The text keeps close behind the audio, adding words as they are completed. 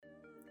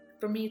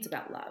For me, it's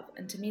about love.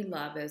 And to me,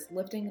 love is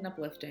lifting and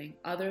uplifting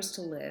others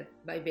to live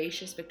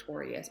vivacious,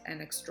 victorious,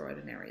 and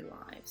extraordinary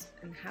lives.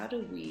 And how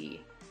do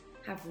we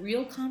have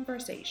real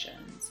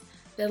conversations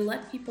that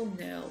let people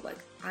know, like,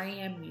 I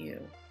am you.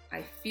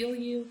 I feel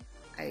you.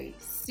 I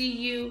see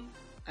you.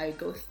 I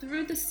go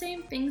through the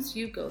same things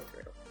you go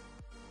through.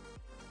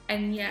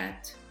 And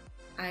yet,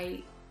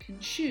 I can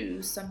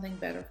choose something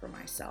better for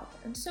myself.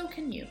 And so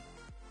can you.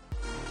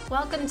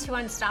 Welcome to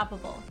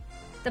Unstoppable,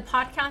 the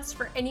podcast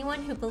for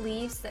anyone who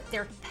believes that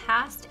their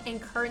past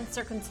and current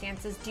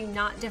circumstances do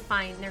not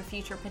define their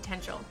future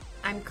potential.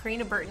 I'm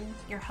Karina Burton,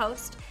 your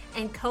host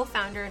and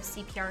co-founder of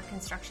CPR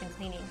Construction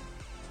Cleaning.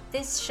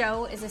 This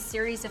show is a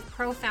series of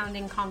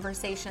profounding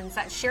conversations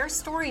that share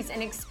stories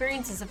and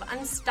experiences of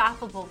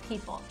unstoppable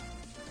people.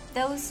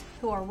 Those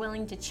who are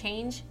willing to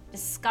change,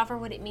 discover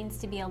what it means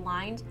to be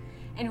aligned,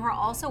 and who are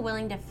also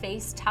willing to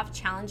face tough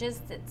challenges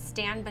that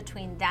stand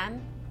between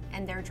them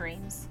and their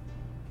dreams.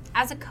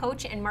 As a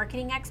coach and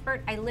marketing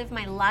expert, I live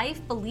my life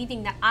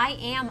believing that I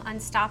am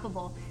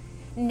unstoppable.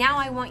 Now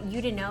I want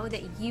you to know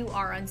that you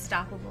are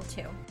unstoppable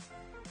too.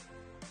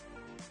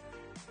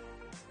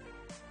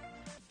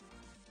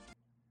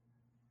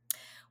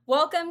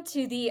 Welcome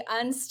to the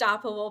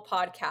Unstoppable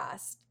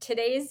podcast.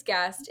 Today's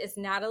guest is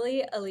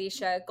Natalie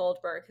Elisha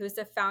Goldberg, who is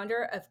the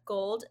founder of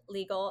Gold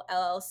Legal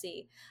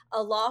LLC,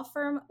 a law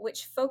firm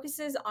which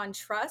focuses on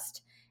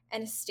trust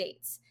and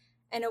estates.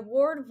 An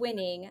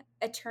award-winning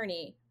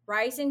attorney,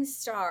 rising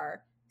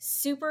star,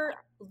 super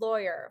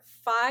lawyer,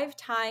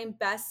 5-time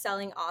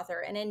best-selling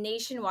author, and a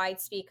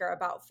nationwide speaker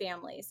about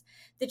families,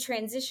 the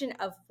transition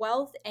of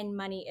wealth and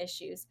money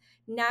issues.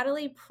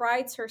 Natalie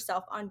prides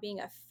herself on being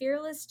a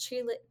fearless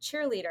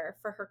cheerleader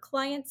for her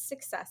clients'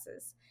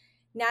 successes.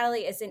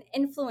 Natalie is an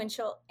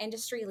influential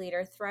industry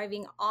leader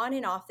thriving on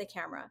and off the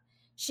camera.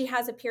 She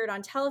has appeared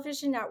on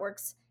television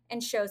networks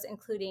and shows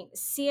including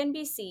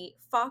CNBC,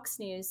 Fox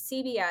News,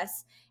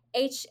 CBS,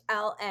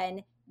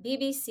 HLN,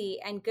 BBC,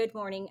 and Good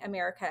Morning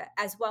America,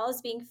 as well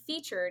as being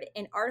featured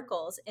in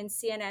articles in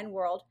CNN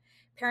World,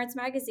 Parents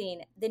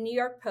Magazine, The New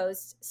York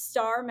Post,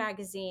 Star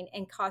Magazine,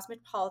 and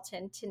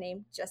Cosmopolitan, to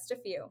name just a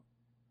few.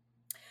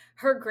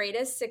 Her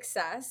greatest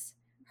success,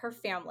 her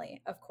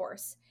family, of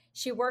course.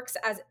 She works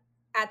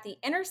at the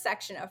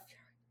intersection of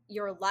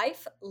your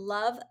life,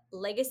 love,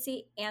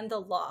 legacy, and the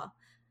law.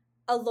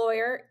 A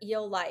lawyer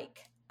you'll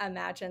like.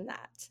 Imagine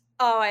that.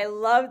 Oh, I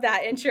love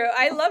that intro.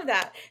 I love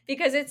that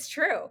because it's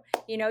true.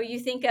 You know, you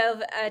think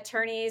of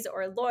attorneys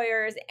or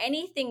lawyers,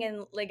 anything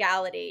in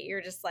legality,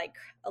 you're just like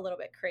a little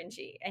bit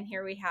cringy. And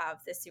here we have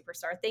this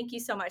superstar. Thank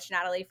you so much,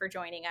 Natalie, for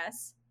joining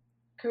us.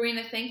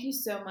 Karina, thank you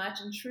so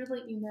much. And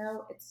truly, you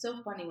know, it's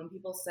so funny when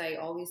people say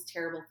all these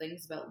terrible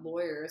things about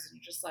lawyers and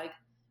you're just like,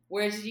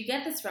 where did you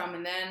get this from?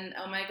 And then,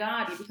 oh my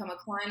God, you become a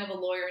client of a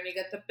lawyer and you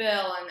get the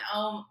bill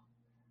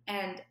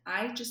and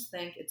I just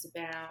think it's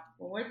about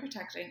when we're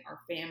protecting our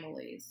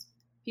families,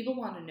 people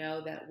want to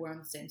know that we're on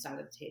the same side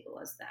of the table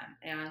as them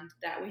and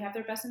that we have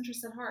their best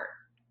interests at heart.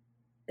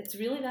 It's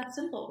really that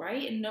simple,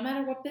 right? And no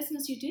matter what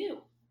business you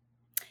do.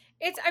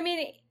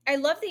 I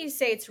love that you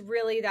say it's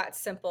really that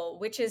simple,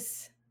 it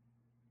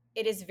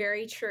is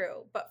very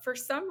true. But for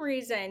some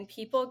reason,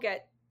 people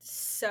get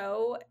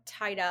so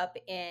tied up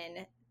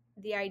in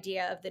the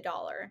idea of the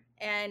dollar.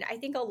 And I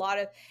think a lot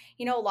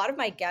of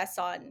my guests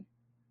on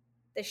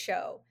the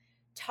show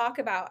talk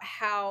about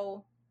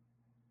how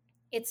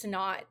it's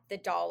not the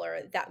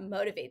dollar that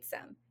motivates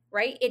them,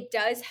 right? It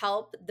does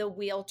help the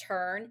wheel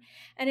turn.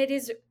 And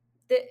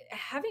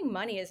having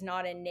money is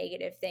not a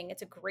negative thing.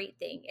 It's a great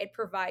thing. It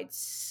provides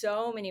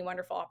so many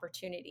wonderful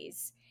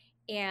opportunities.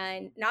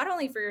 And not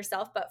only for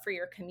yourself, but for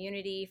your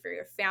community, for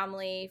your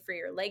family, for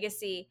your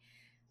legacy.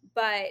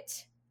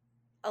 But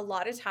a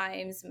lot of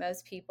times,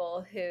 most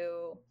people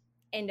who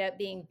end up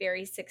being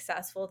very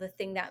successful, the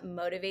thing that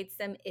motivates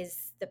them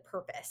is the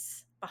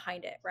purpose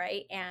behind it,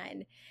 right?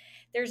 And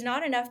there's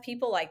not enough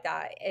people like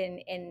that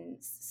in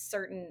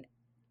certain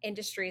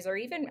industries, or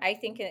even I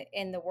think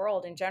in the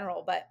world in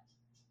general. But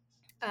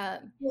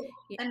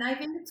and I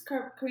think it's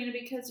Karina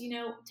because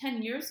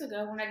 10 years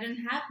ago when I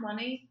didn't have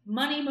money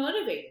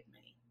motivated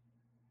me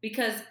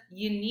because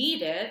you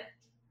need it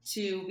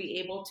to be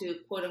able to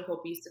quote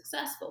unquote be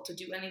successful, to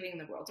do anything in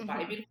the world, to buy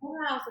a beautiful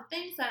house, the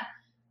things that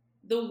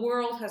the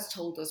world has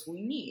told us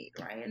we need,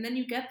 right? And then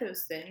you get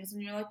those things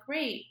and you're like,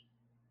 great,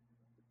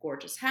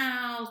 gorgeous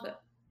house,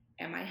 but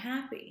am I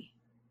happy?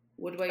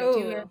 What do I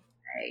do every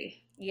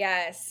day?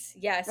 Yes.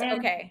 And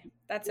okay.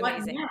 That's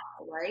amazing. What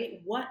now,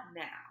 right? What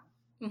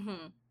now?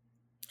 Mm-hmm.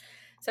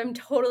 So I'm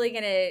totally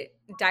going to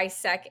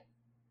dissect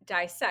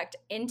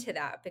into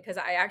that because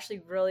I actually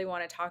really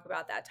want to talk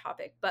about that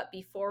topic. But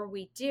before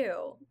we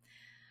do,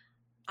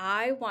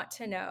 I want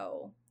to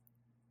know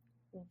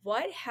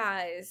what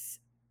has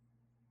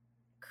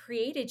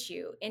created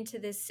you into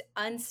this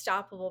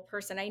unstoppable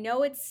person. I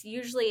know it's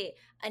usually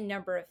a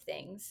number of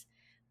things.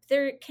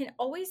 There can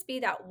always be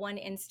that one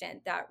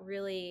instant that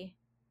really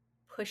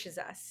pushes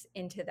us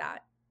into that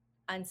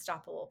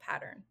unstoppable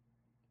pattern.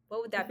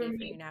 What would So that for be for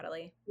me, you,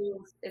 Natalie?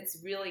 it's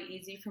really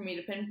easy for me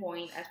to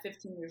pinpoint. At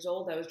 15 years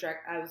old, I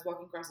was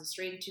walking across the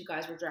street, and two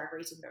guys were drag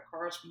racing their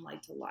cars from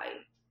light to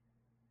light.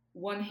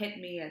 One hit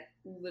me at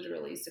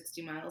literally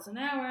 60 miles an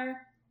hour.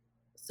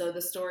 So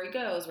the story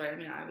goes, right? I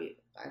mean,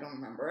 I don't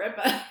remember it,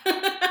 but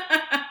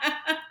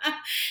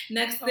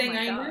next Oh thing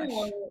my I gosh.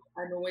 know,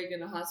 I'm awake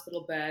in a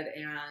hospital bed,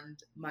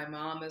 and my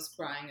mom is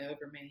crying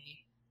over me.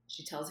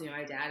 She tells me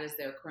my dad is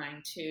there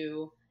crying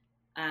too,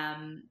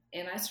 and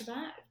I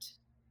survived.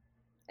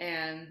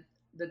 And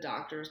the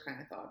doctors kind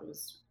of thought it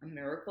was a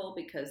miracle,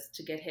 because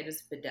to get hit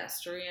as a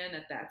pedestrian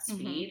at that Mm-hmm.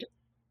 speed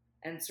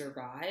and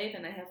survive.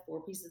 And I have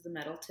 4 pieces of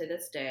metal to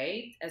this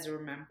day as a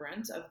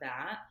remembrance of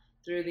that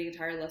through the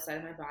entire left side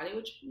of my body,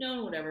 which no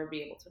one would ever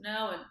be able to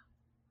know. And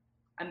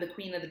I'm the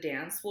queen of the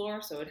dance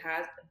floor, so it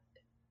has.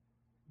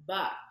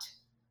 But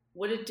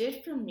what it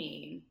did for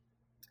me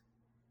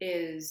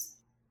is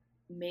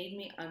made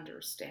me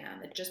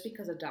understand that just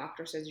because a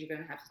doctor says you're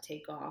going to have to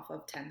take off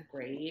of 10th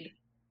grade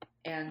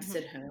and Mm-hmm.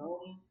 sit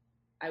home,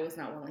 I was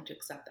not willing to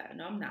accept that.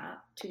 No, I'm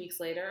not. 2 weeks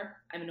later,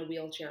 I'm in a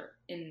wheelchair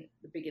in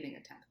the beginning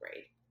of 10th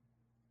grade.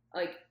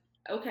 Like,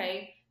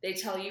 okay, they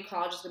tell you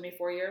college is going to be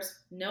 4 years.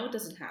 No, it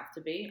doesn't have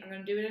to be. I'm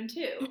going to do it in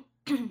two.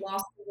 Law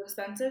school is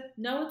expensive.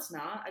 No, it's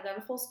not. I got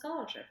a full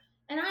scholarship.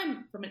 And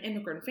I'm from an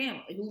immigrant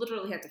family who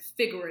literally had to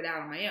figure it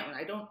out on my own.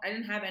 I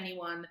didn't have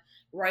anyone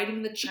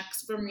writing the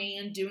checks for me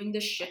and doing the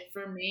shit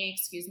for me.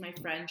 Excuse my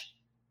French.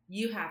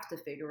 You have to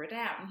figure it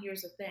out. And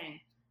here's the thing.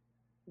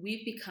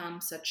 We've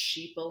become such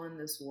sheeple in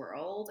this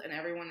world, and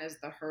everyone is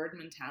the herd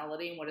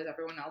mentality, and what is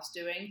everyone else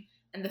doing?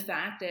 And the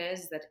fact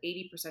is that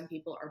 80% of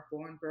people are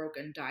born broke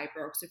and die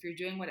broke. So if you're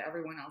doing what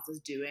everyone else is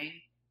doing,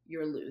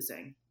 you're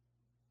losing.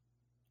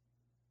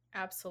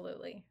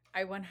 Absolutely.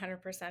 I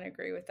 100%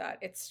 agree with that.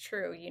 It's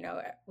true.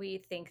 We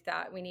think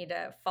that we need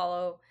to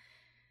follow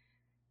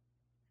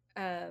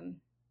um,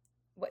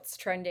 what's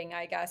trending,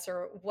 I guess,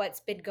 or what's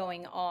been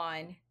going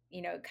on.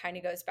 It kind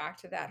of goes back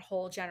to that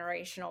whole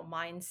generational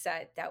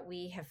mindset that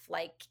we have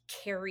like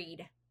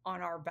carried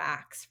on our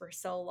backs for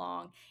so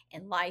long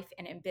in life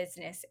and in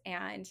business.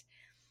 And,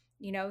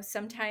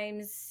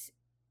 sometimes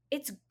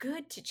it's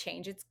good to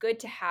change. It's good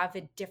to have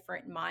a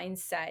different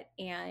mindset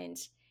and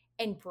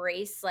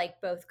embrace like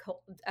both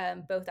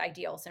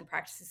ideals and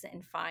practices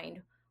and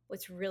find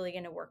what's really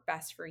going to work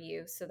best for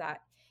you so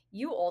that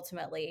you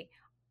ultimately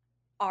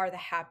are the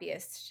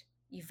happiest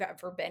you've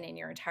ever been in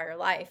your entire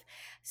life.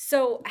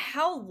 So,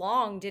 how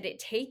long did it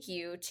take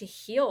you to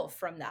heal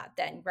from that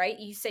then, right?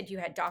 You said you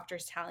had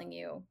doctors telling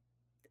you,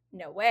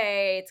 no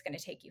way, it's going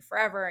to take you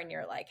forever. And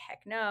you're like,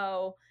 heck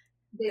no,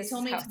 They this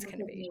told is me how it's it's going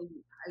going to to take be. me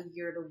a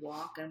year to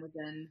walk, and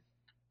within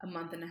a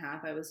month and a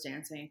half, I was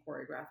dancing and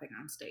choreographing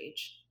on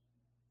stage.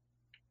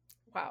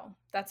 Wow,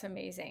 that's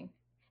amazing.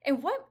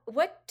 And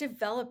what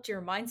developed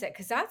your mindset?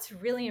 Because that's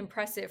really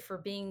impressive for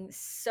being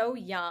so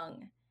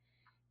young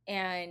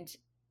and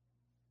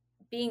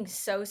being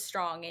so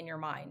strong in your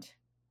mind.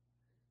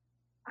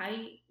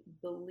 I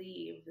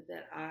believed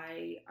that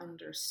I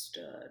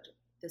understood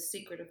the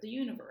secret of the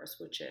universe,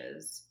 which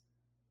is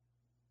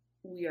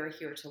we are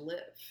here to live,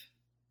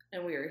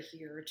 and we are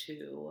here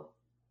to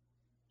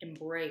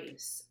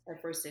embrace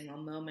every single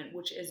moment,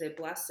 which is a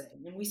blessing.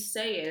 And we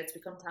say it, it's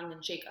become tongue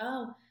in cheek.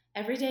 Oh,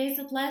 every day is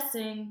a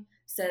blessing,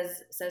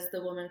 says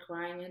the woman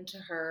crying into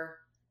her,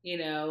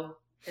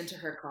 into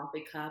her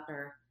coffee cup,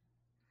 or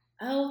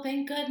oh,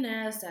 thank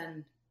goodness,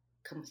 and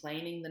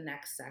complaining the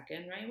next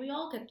second, right? We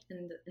all get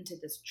into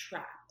this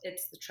trap.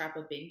 It's the trap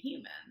of being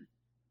human,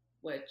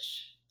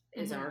 which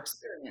is Mm-hmm. our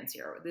experience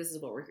here. This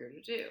is what we're here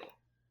to do.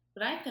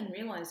 But I can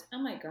realize, oh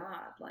my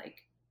God,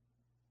 like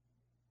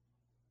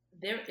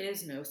there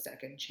is no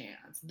second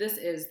chance. This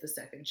is the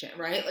second chance,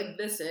 right? Like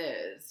this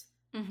is.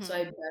 So Mm-hmm.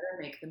 I better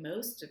make the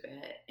most of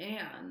it.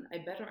 And I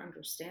better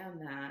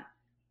understand that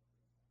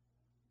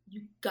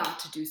you got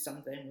to do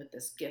something with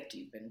this gift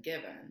you've been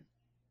given.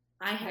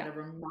 I had Yeah.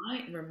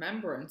 a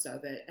remembrance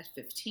of it at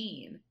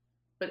 15,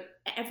 but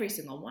every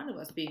single one of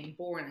us being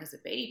born as a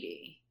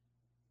baby,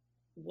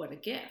 what a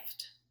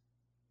gift.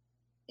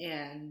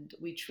 And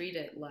we treat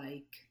it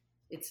like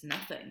it's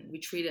nothing. We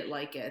treat it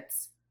like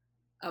it's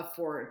a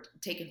for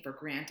taken for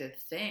granted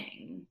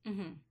thing.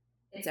 Mm-hmm.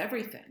 It's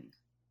everything.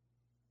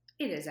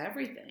 It is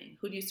everything.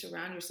 Who do you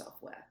surround yourself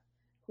with?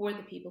 Who are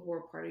the people who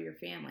are part of your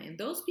family? And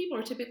those people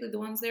are typically the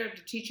ones there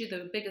to teach you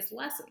the biggest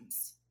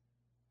lessons.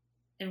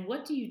 And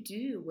what do you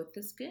do with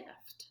this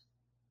gift?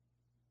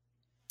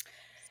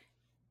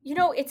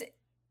 It's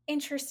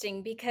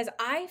interesting because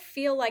I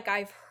feel like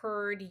I've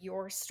heard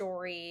your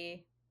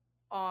story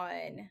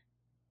on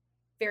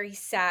very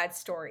sad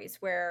stories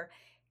where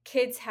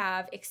kids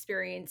have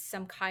experienced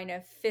some kind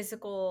of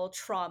physical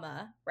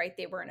trauma, right?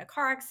 They were in a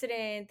car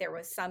accident, there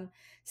was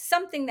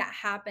something that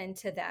happened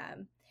to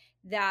them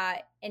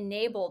that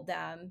enabled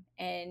them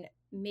and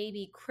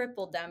maybe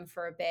crippled them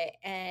for a bit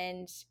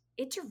and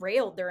it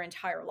derailed their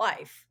entire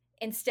life.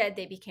 Instead,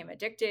 they became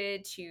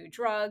addicted to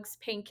drugs,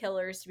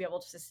 painkillers to be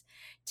able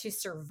to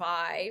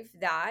survive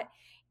that.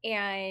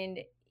 And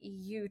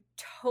you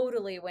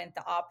totally went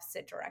the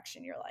opposite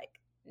direction. You're like,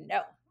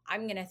 no,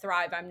 I'm going to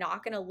thrive. I'm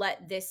not going to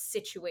let this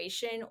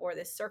situation or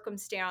this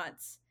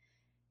circumstance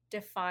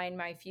define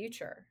my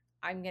future.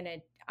 I'm going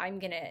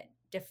to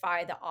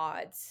defy the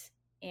odds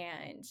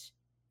and,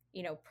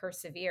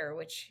 persevere,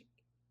 which,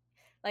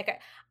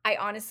 like, I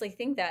honestly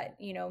think that,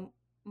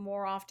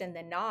 more often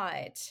than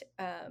not,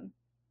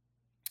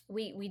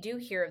 we do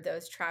hear of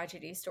those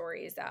tragedy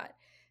stories that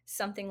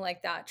something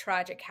like that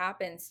tragic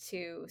happens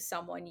to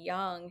someone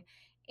young,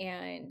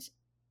 and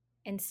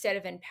instead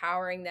of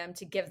empowering them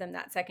to give them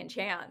that second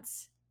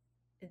chance,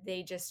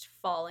 they just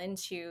fall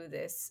into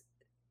this,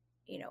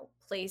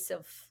 place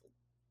of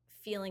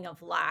feeling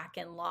of lack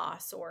and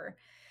loss, or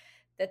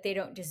that they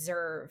don't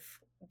deserve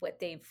what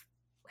they've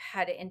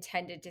had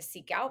intended to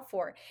seek out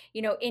for.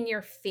 In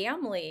your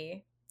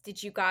family,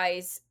 did you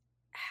guys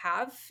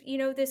have,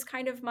 this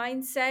kind of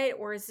mindset,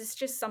 or is this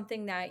just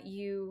something that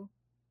you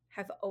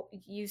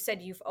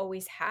said you've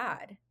always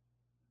had?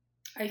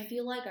 I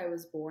feel like I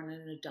was born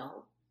an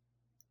adult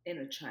in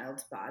a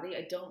child's body.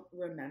 I don't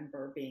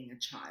remember being a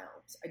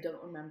child. I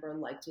don't remember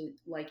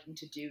liking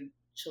to do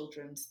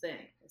children's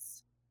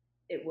things.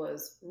 It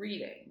was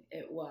reading.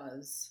 It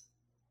was,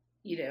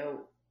 you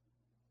know,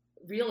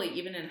 really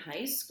even in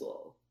high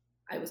school,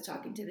 I was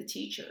talking to the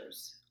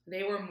teachers.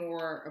 They were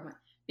more of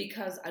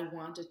because I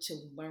wanted to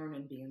learn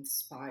and be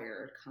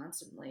inspired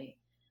constantly.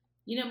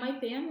 My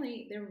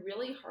family, they're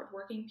really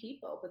hardworking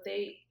people, but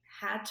they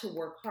had to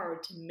work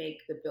hard to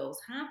make the bills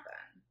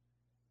happen.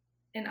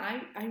 And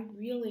I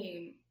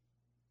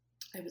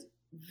was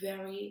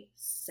very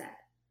set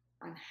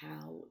on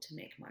how to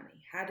make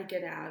money, how to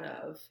get out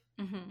of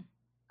Hmm.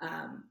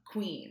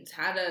 Queens,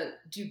 how to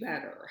do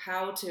better,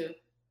 how to,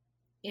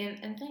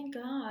 and thank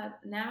God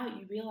now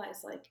you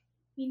realize, like,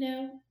 you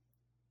know,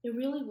 it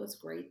really was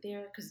great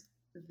there because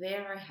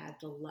there I had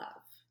the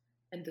love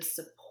and the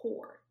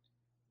support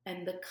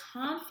and the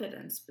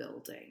confidence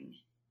building.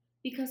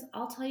 Because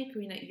I'll tell you,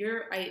 Karina,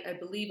 I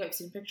believe I've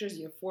seen pictures.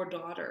 You have 4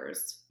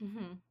 daughters,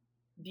 Hmm.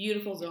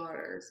 beautiful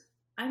daughters.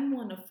 I'm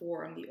one of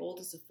 4. I'm the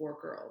oldest of 4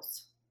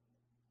 girls.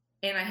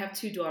 And I have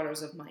 2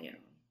 daughters of my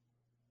own.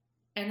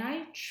 And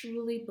I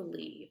truly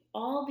believe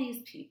all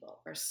these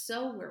people are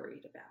so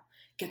worried about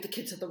get the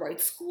kids to the right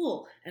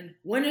school and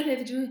when are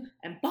they doing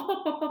and ba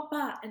ba ba ba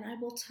ba. And I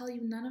will tell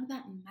you, none of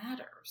that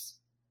matters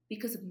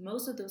because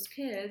most of those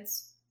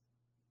kids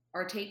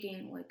are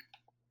taking, like,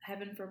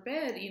 heaven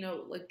forbid,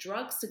 like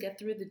drugs to get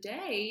through the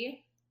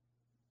day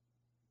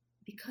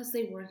because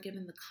they weren't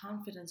given the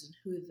confidence in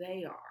who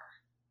they are.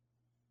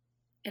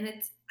 And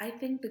I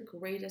think, the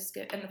greatest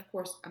gift, and of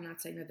course, I'm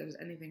not saying that there's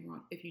anything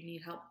wrong. If you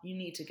need help, you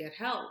need to get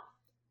help.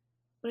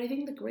 But I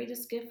think the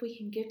greatest gift we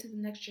can give to the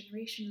next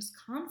generation is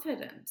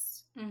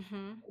confidence Hmm.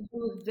 in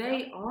who Yep.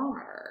 they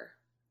are.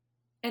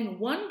 And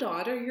one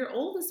daughter, your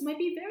oldest, might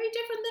be very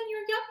different than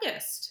your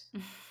youngest.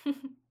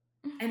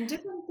 And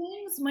different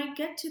things might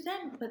get to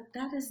them, but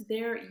that is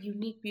their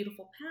unique,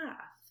 beautiful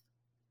path.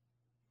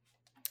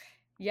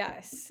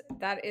 Yes,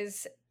 that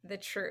is the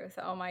truth.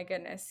 Oh my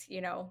goodness.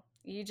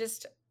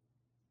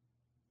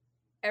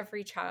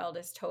 Every child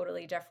is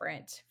totally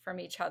different from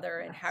each other,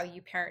 and how Yes.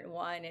 you parent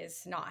one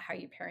is not how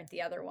you parent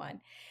the other one.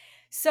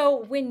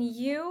 So when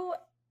you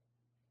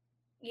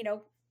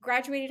know,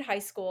 graduated high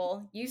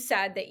school, you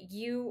said that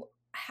you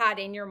had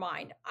in your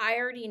mind, I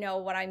already know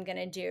what I'm going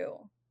to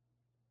do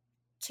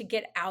to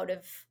get out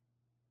of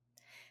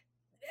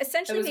It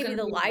essentially was maybe going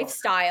to the be a book.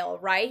 lifestyle,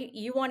 right?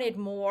 You wanted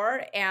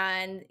more,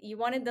 and you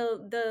wanted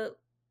the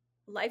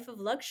life of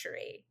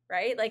luxury,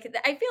 right? Like,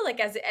 I feel like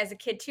as a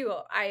kid too,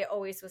 I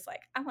always was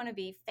like, I want to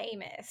be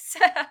famous.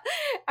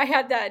 I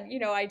had that,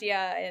 idea,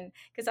 and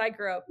because I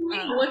grew up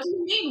What do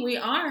you mean? We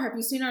are. Have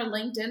you seen our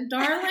LinkedIn,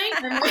 darling?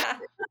 I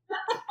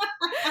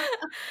mean,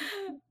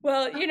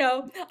 well,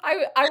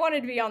 I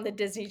wanted to be on the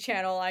Disney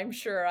Channel. I'm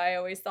sure I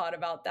always thought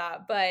about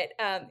that. But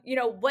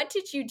what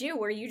did you do?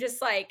 Were you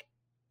just like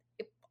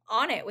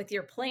on it with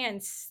your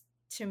plans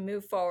to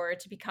move forward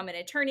to become an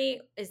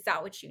attorney? Is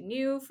that what you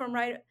knew from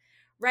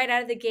right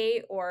out of the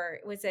gate, or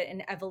was it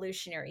an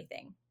evolutionary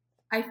thing?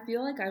 I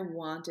feel like I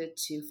wanted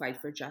to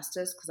fight for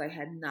justice because I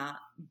had not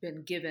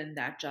been given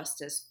that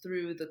justice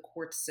through the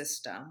court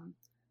system.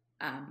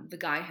 The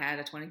guy had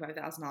a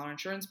 $25,000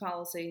 insurance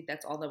policy.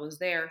 That's all that was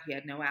there. He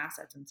had no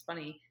assets. And it's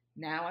funny,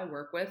 now I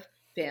work with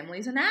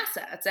families and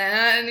assets.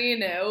 And,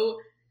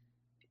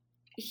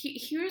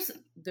 here's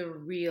the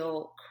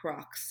real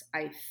crux,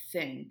 I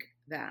think,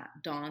 that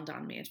dawned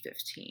on me at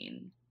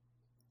 15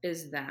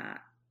 is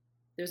that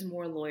there's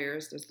more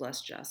lawyers, there's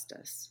less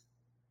justice.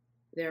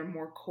 There are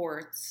more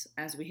courts,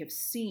 as we have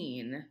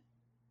seen.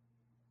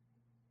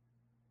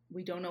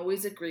 We don't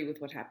always agree with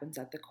what happens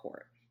at the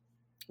court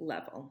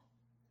level.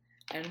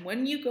 And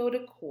when you go to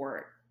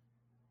court,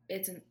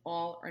 it's an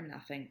all or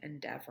nothing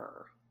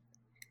endeavor.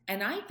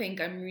 And I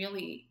think I'm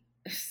really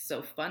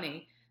so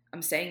funny.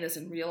 I'm saying this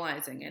and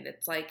realizing it.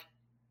 It's like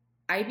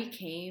I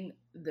became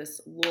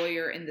this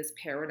lawyer in this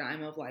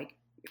paradigm of, like,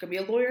 you're going to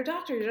be a lawyer,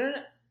 doctor.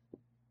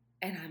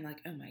 And I'm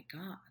like, oh my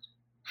God.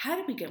 how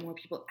do we get more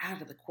people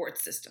out of the court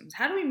systems?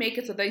 How do we make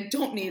it so they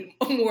don't need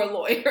more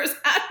lawyers?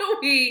 How do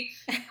we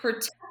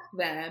protect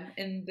them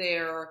in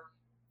their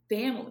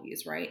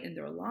families, right, in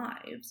their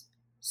lives,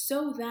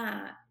 so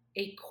that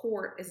a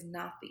court is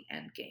not the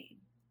end game?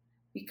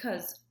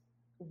 Because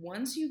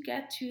once you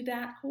get to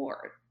that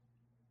court,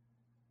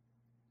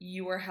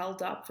 you are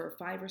held up for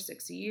 5 or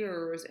 6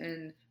 years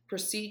in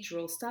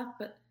procedural stuff.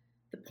 But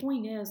the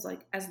point is,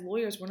 like, as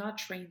lawyers, we're not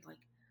trained, like,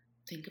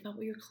 think about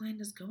what your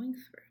client is going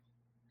through.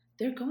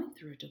 They're going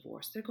through a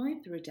divorce, they're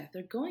going through a death,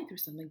 they're going through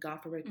something,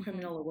 God forbid,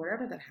 criminal or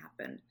whatever that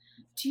happened.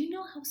 Do you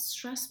know how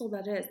stressful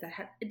that is?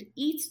 It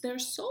eats their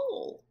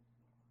soul.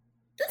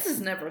 This is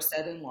never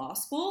said in law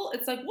school.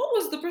 It's like, what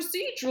was the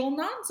procedural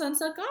nonsense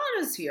that got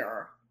us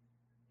here?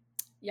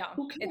 Yeah,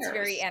 Who cares? it's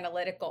very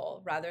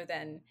analytical rather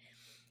than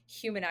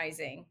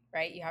humanizing,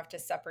 right? You have to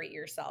separate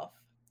yourself.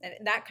 And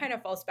that kind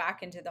of falls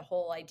back into the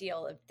whole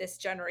ideal of this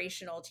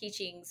generational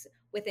teachings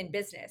within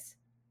business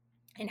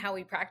and how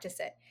we practice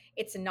it.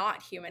 It's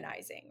not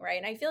humanizing, right?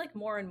 And I feel like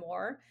more and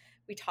more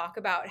we talk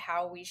about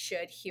how we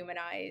should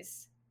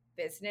humanize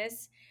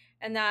business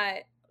and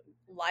that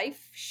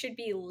life should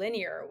be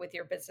linear with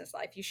your business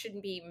life. You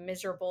shouldn't be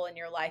miserable in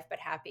your life but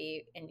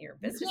happy in your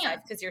business life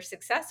because you're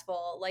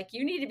successful. Like,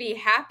 you need to be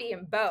happy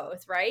in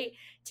both, right?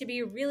 To be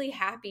a really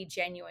happy,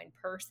 genuine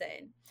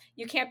person.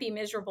 You can't be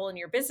miserable in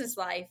your business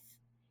life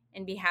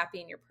and be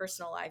happy in your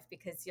personal life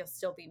because you'll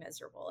still be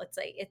miserable. It's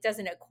like, it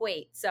doesn't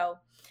equate. So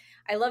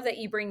I love that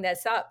you bring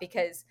this up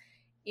because,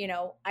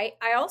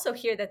 I also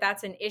hear that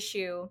that's an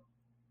issue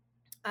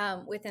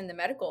within the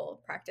medical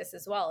practice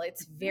as well.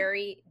 It's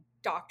very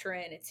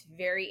doctrine, it's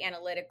very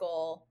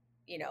analytical,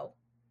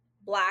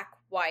 black,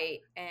 white,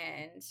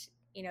 and,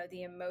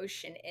 the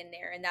emotion in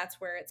there. And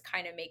that's where it's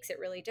kind of makes it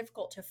really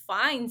difficult to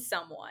find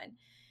someone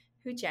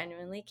who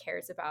genuinely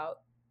cares about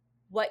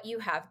what you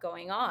have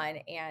going on.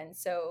 And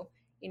so,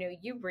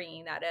 you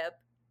bringing that up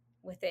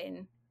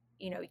within,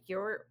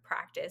 your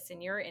practice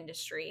and your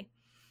industry,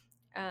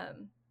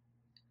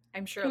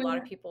 I'm sure a lot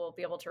of people will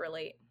be able to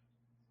relate.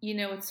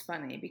 It's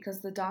funny because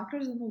the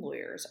doctors and the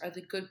lawyers are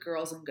the good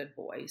girls and good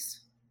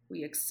boys.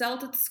 We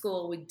excelled at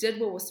school. We did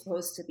what was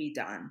supposed to be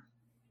done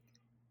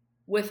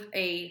with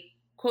a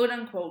quote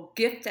unquote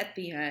gift at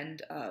the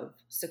end of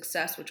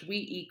success, which we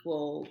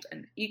equaled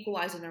and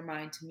equalized in our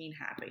mind to mean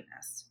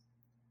happiness.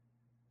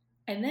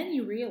 And then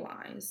you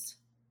realize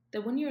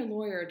that when you're a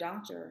lawyer or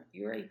doctor,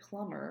 you're a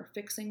plumber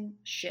fixing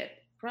shit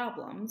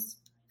problems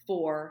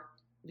for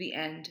the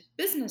end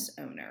business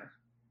owner.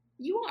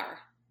 You are.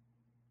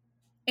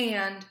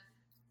 And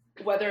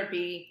whether it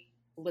be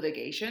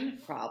litigation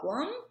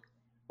problem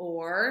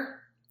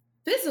or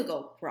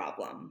physical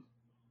problem.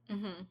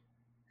 Mm-hmm.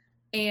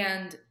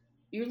 And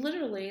you're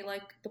literally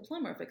like the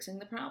plumber fixing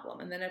the problem.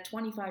 And then at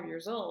 25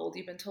 years old,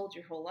 you've been told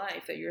your whole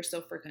life that you're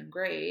so freaking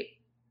great.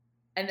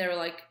 And they're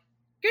like,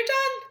 you're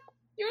done.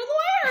 You're a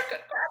lawyer.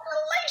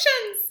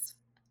 Congratulations.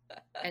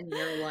 And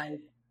you're like,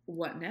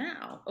 what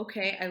now?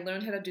 Okay, I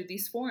learned how to do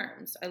these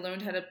forms. I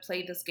learned how to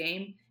play this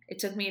game. It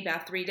took me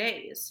about 3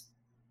 days.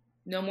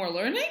 No more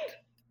learning?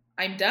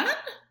 I'm done?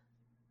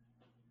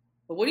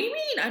 But what do you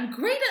mean? I'm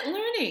great at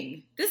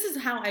learning. This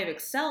is how I've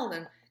excelled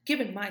and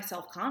given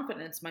myself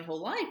confidence my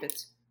whole life.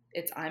 It's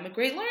I'm a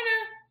great learner.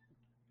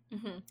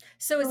 Mm-hmm.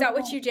 So is that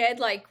what you did?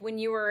 Like, when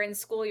you were in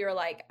school, you were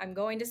like, I'm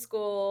going to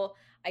school,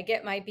 I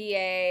get my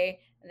BA,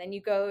 and then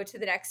you go to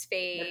the next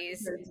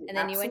phase, and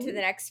then you went to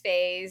the next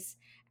phase,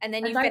 and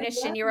then you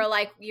finished and you were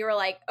like,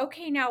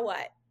 okay, now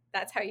what?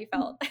 That's how you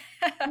felt.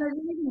 And I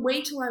didn't even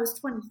wait till I was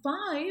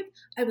 25.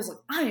 I was like,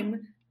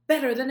 I'm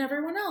better than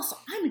everyone else. So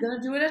I'm going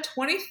to do it at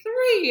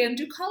 23 and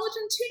do college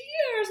in 2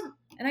 years.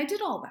 And I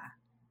did all that.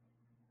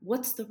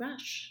 What's the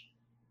rush?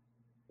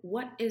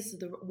 What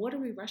are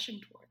we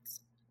rushing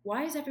towards?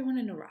 Why is everyone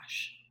in a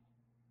rush?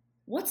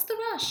 What's the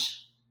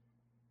rush?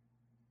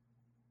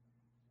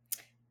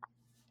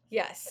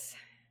 Yes.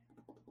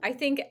 I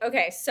think,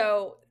 okay,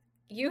 so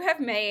you have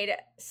made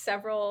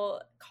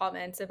several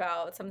comments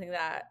about something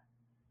that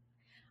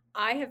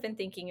I have been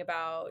thinking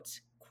about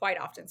quite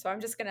often. So I'm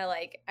just going to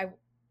I'm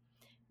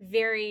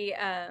very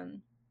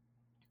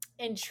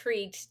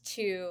intrigued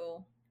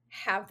to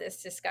have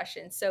this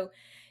discussion. So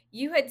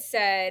you had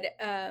said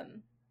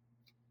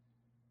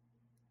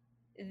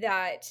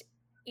that,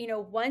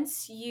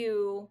 once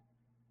you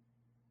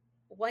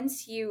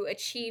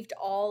achieved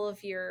all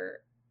of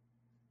your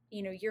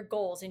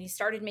goals and you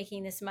started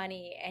making this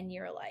money, and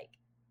you're like,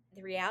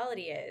 the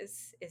reality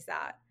is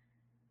that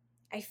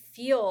I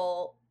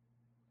feel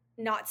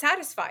not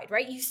satisfied,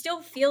 right? You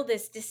still feel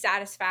this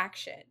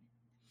dissatisfaction.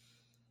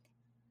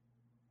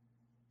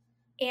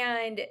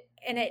 And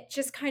it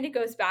just kind of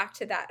goes back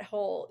to that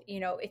whole,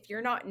 if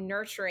you're not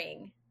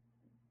nurturing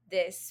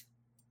this,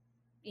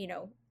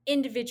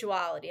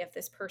 individuality of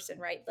this person,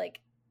 right?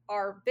 Like,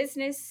 our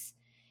business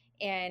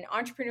and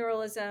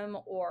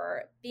entrepreneurialism,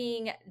 or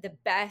being the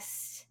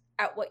best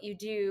at what you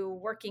do,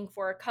 working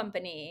for a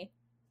company,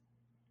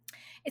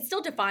 it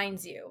still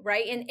defines you,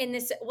 right? In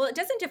this, well, it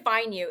doesn't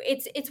define you.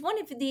 It's one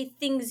of the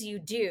things you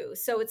do.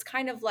 So it's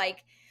kind of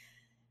like,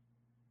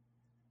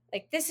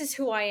 like, this is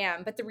who I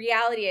am. But the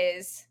reality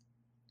is,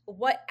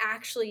 what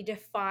actually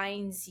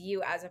defines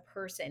you as a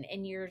person?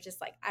 And you're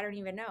just like, I don't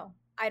even know.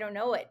 I don't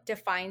know what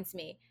defines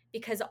me,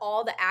 because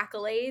all the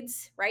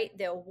accolades, right?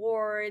 The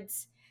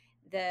awards,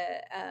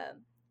 the,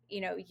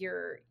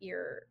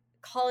 your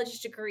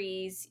college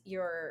degrees,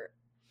 your,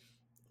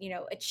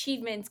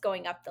 achievements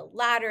going up the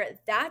ladder,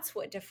 that's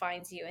what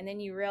defines you. And then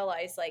you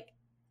realize, like,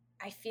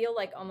 I feel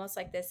like almost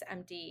like this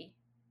empty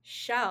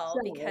shell,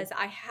 So because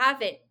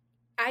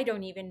I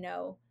don't even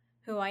know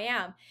who I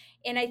am.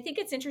 And I think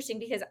it's interesting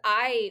because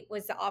I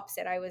was the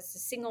opposite. I was a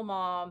single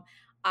mom.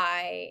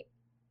 I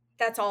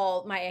That's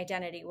all my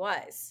identity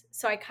was.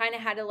 So I kind of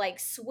had to like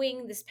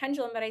swing this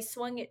pendulum, but I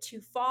swung it too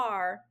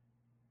far.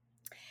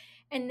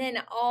 And then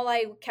all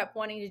I kept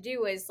wanting to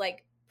do was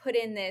like put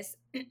in this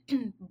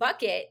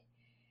bucket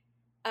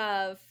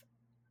of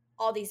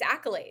all these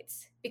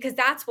accolades, because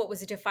that's what was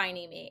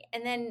defining me.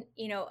 And then,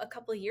 a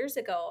couple of years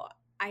ago,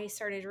 I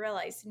started to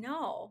realize,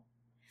 no,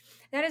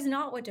 that is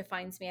not what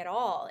defines me at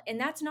all. And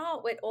that's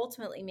not what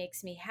ultimately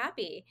makes me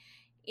happy.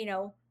 You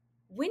know,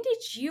 when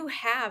did you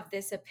have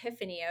this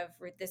epiphany of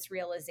this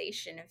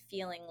realization of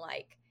feeling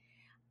like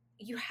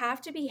you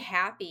have to be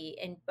happy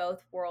in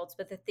both worlds,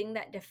 but the thing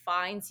that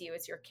defines you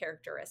is your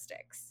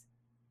characteristics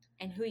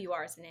and who you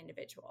are as an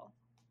individual?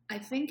 I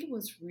think it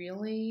was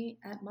really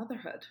at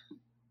motherhood,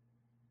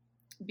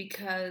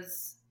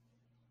 because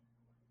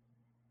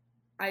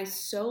I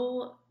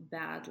so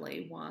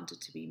badly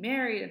wanted to be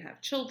married and have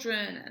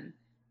children,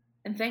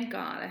 and thank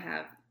God I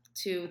have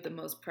two of the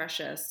most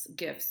precious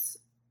gifts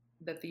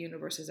that the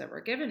universe has ever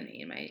given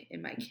me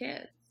in my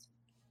kids.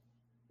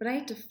 But I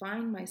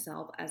defined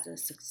myself as a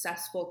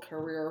successful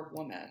career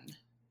woman.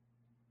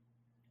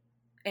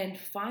 And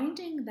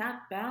finding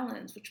that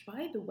balance, which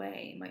by the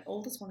way, my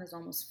oldest one is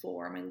almost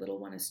 4, my little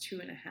one is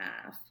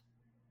 2.5.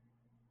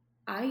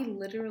 I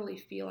literally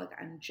feel like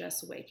I'm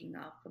just waking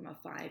up from a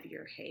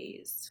 5-year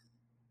haze.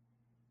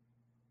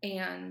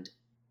 And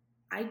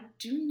I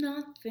do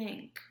not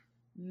think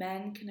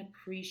men can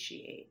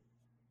appreciate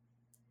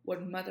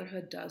what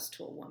motherhood does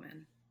to a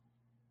woman.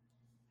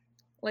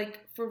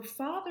 Like for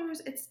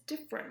fathers, it's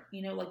different.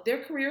 Like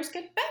their careers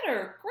get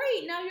better.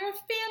 Great. Now you're a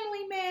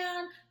family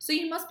man. So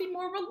you must be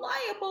more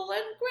reliable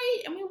and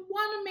great. And we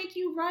want to make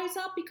you rise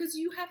up because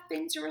you have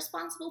things you're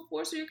responsible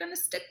for. So you're going to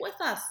stick with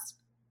us.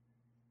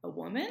 A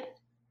woman?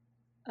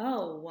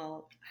 Oh,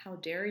 well, how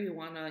dare you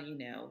want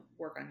to,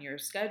 work on your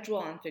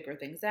schedule and figure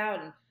things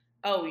out. And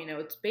oh,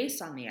 it's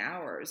based on the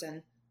hours.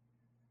 And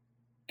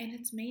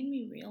it's made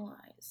me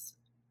realize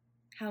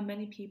how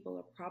many people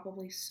are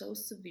probably so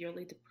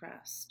severely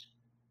depressed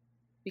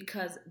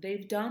because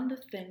they've done the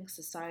things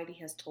society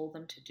has told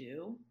them to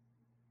do.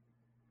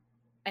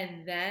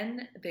 And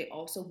then they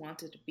also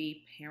wanted to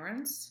be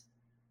parents.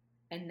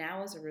 And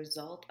now, as a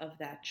result of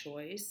that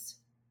choice,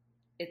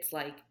 it's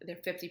like they're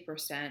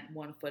 50%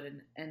 one foot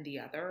and the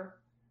other.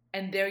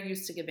 And they're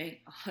used to giving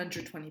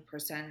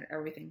 120% in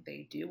everything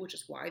they do, which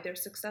is why they're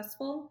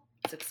successful,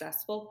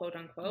 quote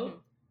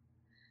unquote.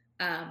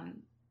 Mm-hmm.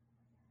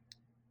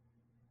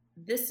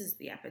 This is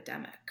the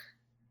epidemic.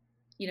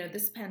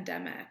 This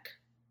pandemic,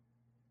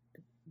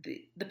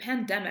 the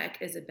pandemic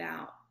is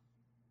about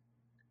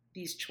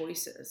these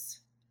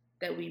choices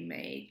that we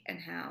make and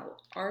how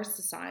our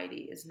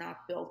society is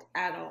not built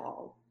at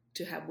all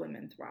to have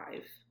women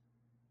thrive.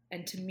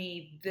 And to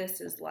me, this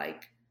is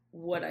like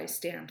what I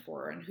stand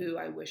for and who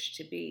I wish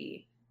to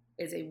be,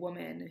 is a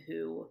woman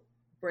who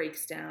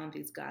breaks down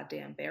these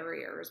goddamn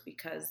barriers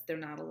because they're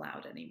not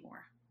allowed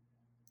anymore.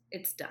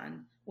 It's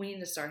done. We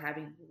need to start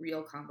having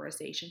real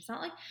conversations.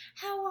 Not like,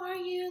 how are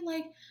you?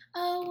 Like,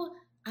 oh,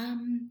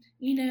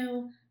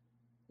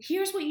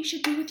 here's what you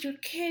should do with your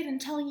kid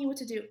and telling you what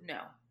to do.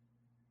 No.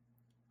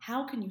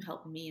 How can you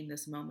help me in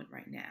this moment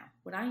right now?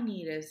 What I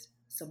need is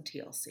some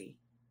TLC.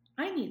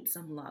 I need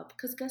some love,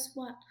 because guess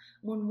what?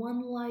 When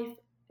one life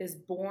is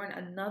born,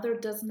 another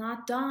does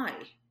not die.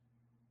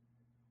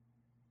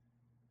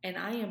 And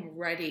I am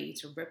ready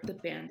to rip the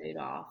Band-Aid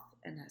off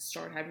and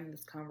start having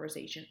this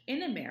conversation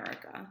in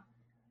America,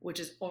 which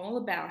is all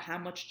about how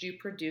much do you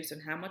produce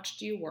and how much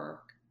do you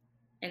work.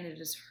 And it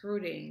is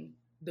hurting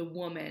the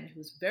woman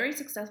who's very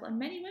successful. And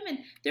many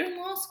women, they're in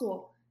law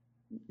school.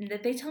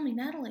 They tell me,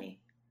 Natalie,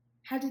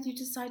 how did you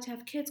decide to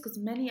have kids? Because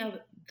many of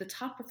the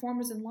top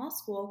performers in law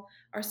school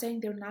are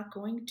saying they're not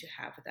going to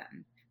have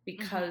them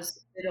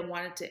because they don't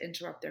want it to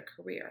interrupt their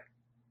career.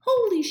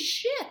 Holy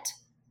shit!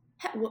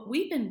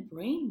 We've been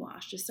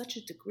brainwashed to such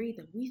a degree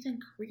that we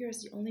think career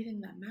is the only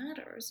thing that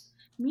matters.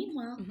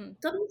 Meanwhile,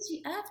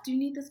 WTF do you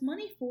need this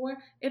money for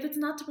if it's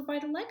not to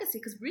provide a legacy?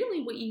 Because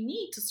really what you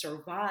need to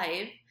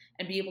survive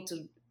and be able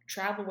to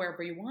travel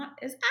wherever you want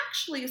is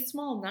actually a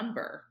small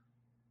number.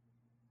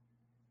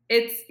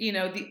 It's,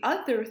 the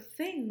other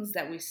things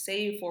that we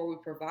save for, we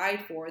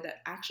provide for,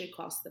 that actually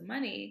cost the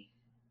money.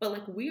 But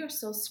like, we are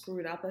so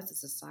screwed up as a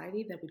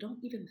society that we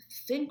don't even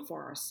think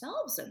for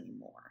ourselves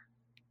anymore.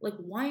 Like,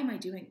 why am I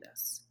doing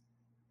this?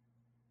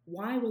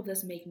 Why will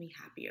this make me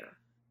happier?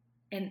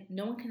 And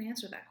no one can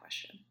answer that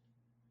question.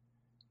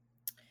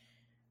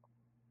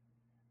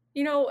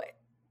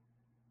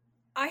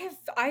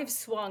 I've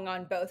swung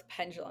on both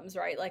pendulums,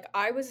 right? Like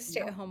I was a Yep.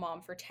 stay-at-home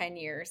mom for 10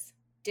 years,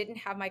 didn't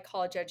have my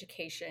college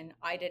education.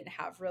 I didn't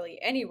have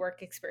really any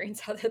work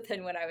experience other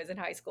than when I was in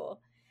high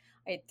school.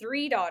 I had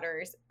three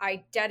daughters.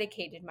 I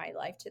dedicated my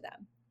life to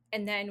them.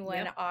 And then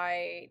when Yep.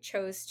 I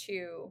chose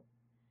to,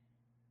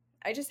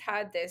 I just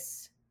had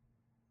this,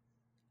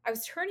 I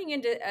was turning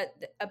into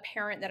a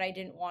parent that I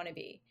didn't want to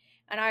be.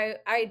 And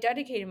I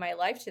dedicated my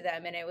life to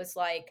them. And it was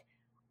like,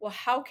 well,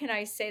 how can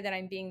I say that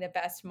I'm being the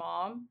best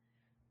mom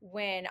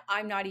when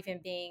I'm not even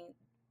being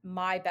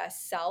my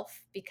best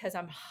self because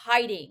I'm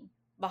hiding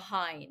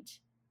behind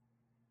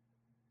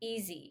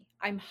easy?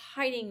 I'm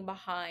hiding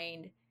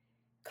behind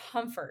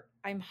comfort.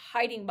 I'm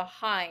hiding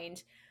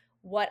behind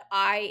what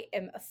I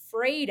am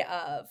afraid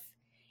of.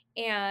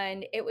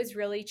 And it was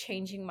really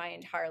changing my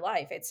entire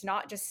life. It's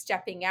not just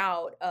stepping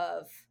out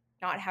of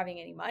not having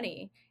any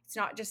money. It's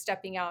not just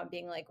stepping out and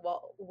being like,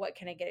 well, what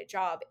can I get a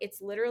job?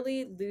 It's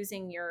literally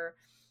losing your,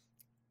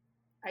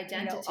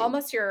 Identity.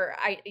 almost your,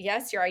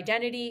 yes, your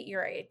identity,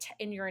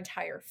 in your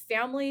entire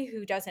family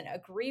who doesn't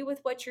agree with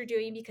what you're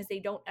doing because they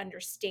don't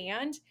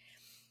understand.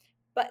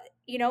 But,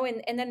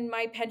 and then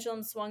my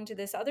pendulum swung to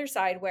this other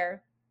side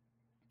where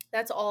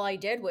that's all I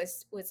did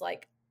was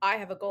like, I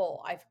have a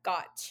goal.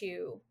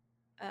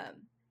 Um,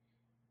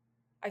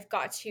 I've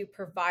got to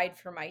provide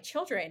for my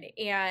children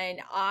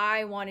and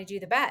I want to do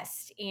the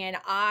best. And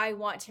I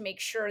want to make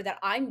sure that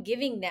I'm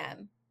giving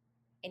them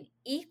an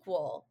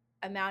equal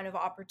amount of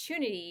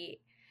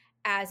opportunity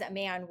as a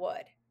man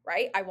would,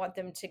 right? I want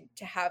them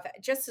to have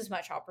just as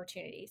much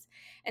opportunities.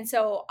 And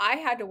so I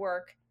had to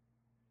work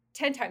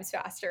 10 times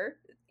faster,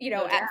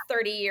 No doubt. at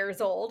 30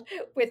 years old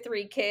with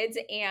three kids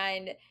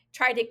and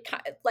try to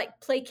like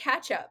play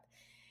catch up.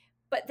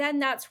 But then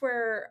that's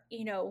where,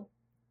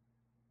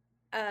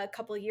 a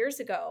couple of years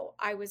ago,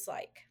 I was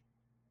like,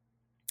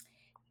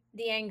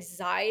 the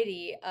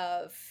anxiety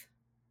of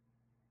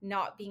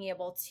not being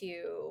able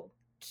to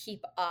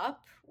keep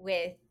up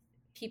with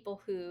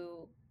people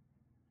who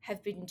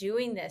have been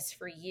doing this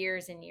for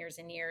years and years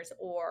and years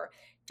or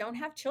don't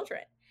have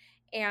children.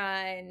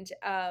 And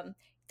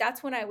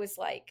that's when I was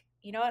like,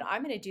 you know what,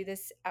 I'm going to do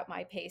this at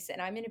my pace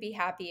and I'm going to be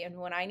happy. And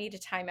when I need a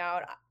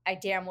timeout, I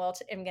damn well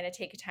am going to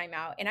take a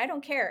timeout. And I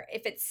don't care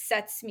if it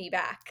sets me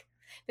back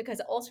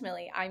because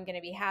ultimately I'm going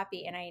to be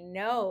happy. And I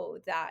know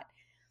that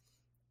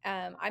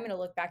I'm going to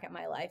look back at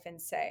my life and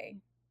say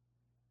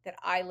that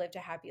I lived a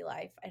happy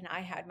life and I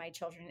had my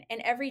children.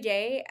 And every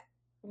day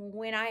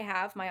when I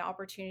have my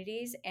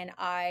opportunities and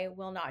I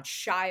will not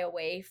shy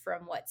away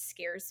from what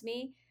scares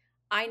me,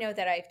 I know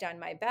that I've done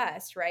my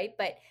best, right?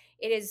 But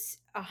it is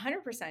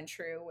 100%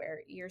 true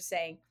where you're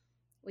saying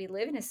we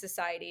live in a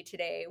society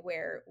today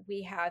where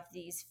we have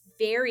these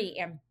very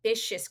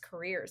ambitious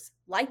careers,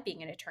 like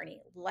being an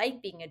attorney,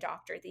 like being a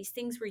doctor, these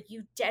things where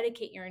you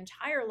dedicate your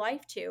entire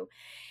life to.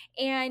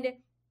 And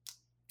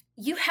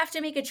you have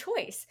to make a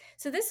choice.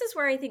 So this is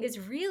where I think is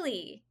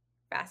really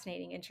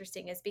fascinating,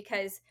 interesting, is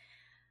because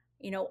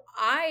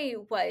I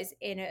was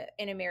in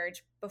a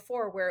marriage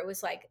before where it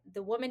was like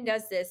the woman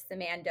does this, the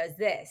man does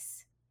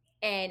this.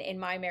 And in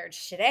my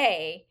marriage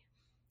today,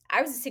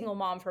 I was a single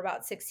mom for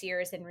about 6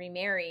 years and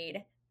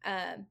remarried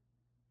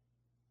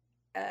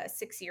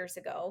 6 years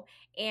ago,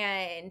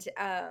 and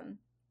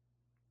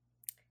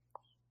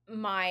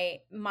my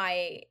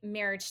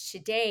marriage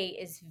today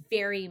is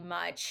very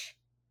much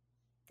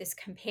this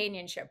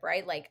companionship,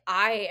 right? Like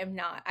I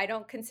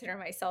don't consider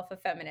myself a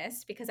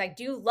feminist because I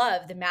do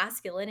love the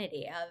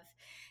masculinity of,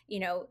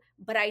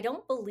 but I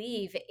don't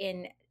believe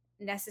in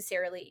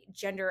necessarily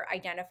gender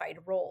identified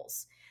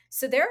roles.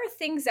 So there are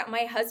things that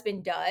my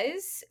husband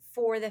does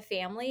for the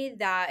family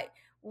that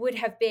would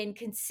have been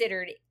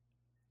considered,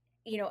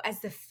 as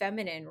the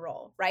feminine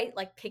role, right?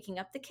 Like picking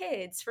up the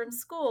kids from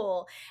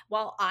school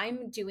while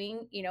I'm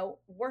doing,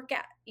 work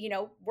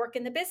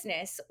in the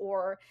business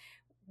or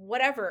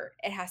whatever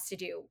it has to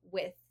do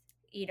with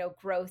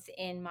growth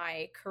in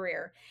my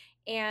career.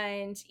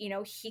 And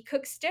he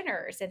cooks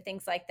dinners and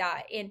things like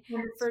that. And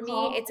And it's for me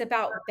called it's a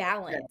about partnership.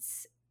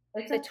 balance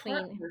It's a between,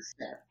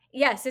 partnership.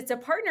 yes, it's a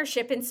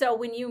partnership. And so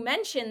when you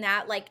mention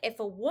that, like if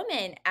a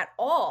woman at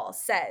all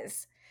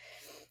says,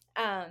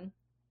 um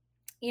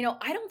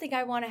I don't think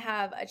I want to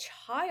have a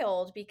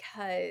child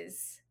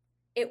because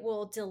it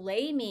will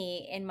delay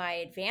me in my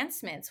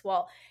advancements.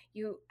 Well,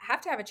 you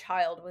have to have a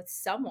child with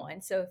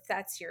someone. So if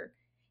that's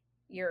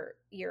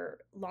your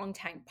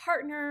longtime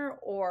partner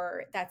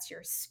or that's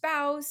your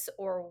spouse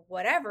or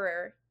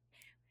whatever,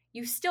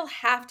 you still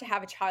have to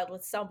have a child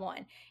with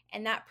someone,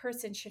 and that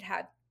person should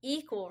have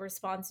equal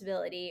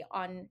responsibility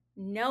on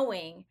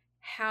knowing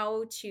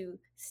how to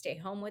stay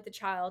home with the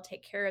child,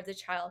 take care of the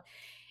child.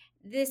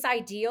 This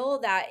ideal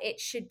that it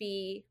should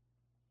be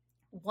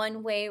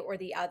one way or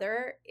the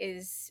other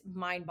is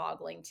mind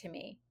boggling to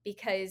me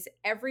because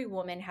every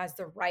woman has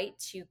the right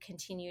to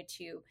continue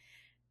to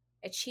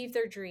achieve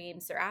their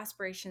dreams, their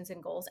aspirations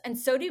and goals. And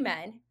so do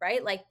men,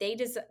 right? Like they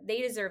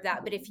deserve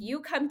that. But if you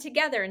come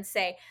together and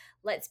say,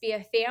 let's be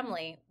a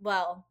family,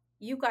 well,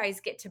 you guys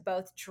get to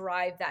both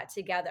drive that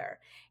together.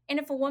 And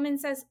if a woman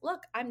says,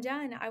 look, I'm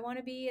done, I want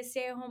to be a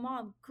stay-at-home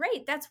mom,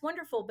 great, that's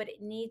wonderful, but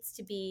it needs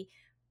to be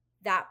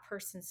that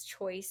person's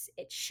choice.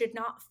 It should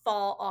not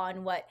fall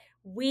on what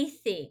we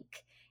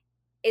think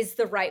is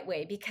the right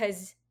way,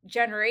 because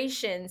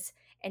generations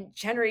and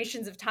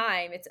generations of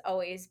time, it's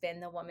always been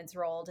the woman's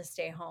role to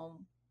stay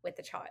home with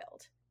the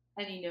child.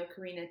 And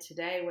Karina,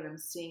 today what I'm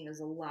seeing is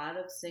a lot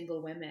of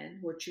single women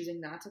who are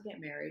choosing not to get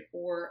married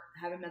or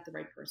haven't met the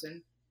right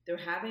person. They're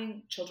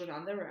having children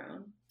on their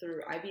own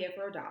through IVF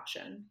or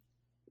adoption.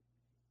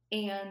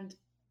 And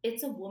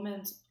it's a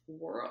woman's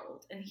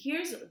world. And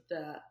here's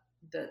the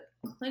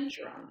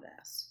clincher on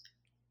this.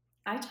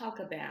 I talk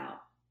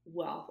about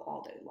wealth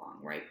all day long,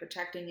 right?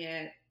 Protecting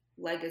it,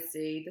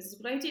 legacy. This is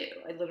what I do.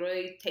 I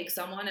literally take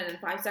someone and in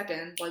 5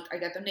 seconds, like, I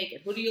get them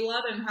naked. Who do you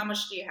love and how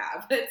much do you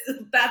have?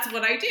 That's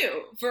what I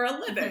do for a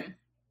living.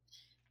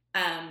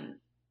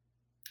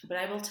 But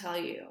I will tell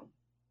you,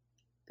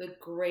 the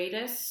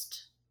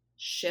greatest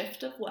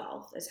shift of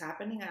wealth is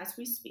happening as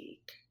we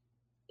speak.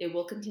 It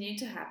will continue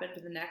to happen for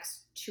the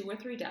next 2 or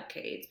 3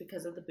 decades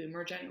because of the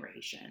boomer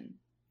generation.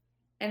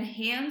 And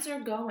hands are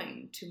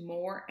going to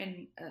more,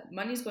 and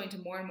money's going to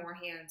more and more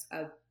hands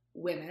of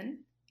women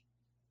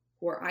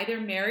who are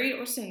either married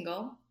or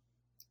single.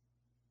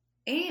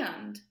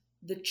 And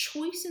the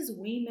choices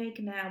we make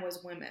now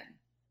as women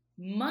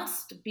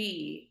must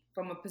be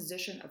from a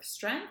position of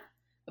strength,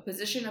 a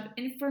position of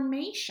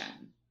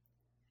information.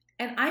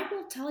 And I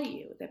will tell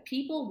you that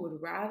people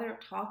would rather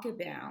talk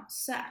about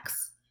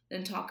sex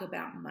than talk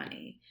about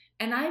money.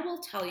 And I will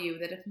tell you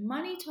that if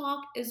money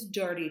talk is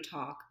dirty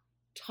talk,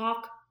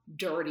 talk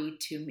dirty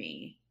to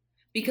me.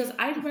 Because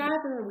I'd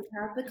rather we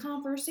have the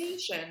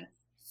conversation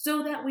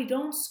so that we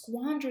don't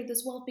squander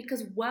this wealth,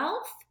 because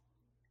wealth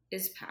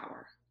is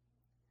power.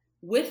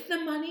 With the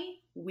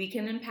money, we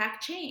can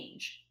impact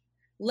change.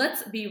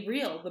 Let's be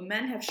real. The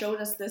men have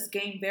showed us this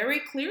game very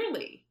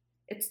clearly.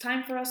 It's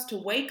time for us to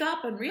wake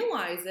up and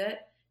realize it.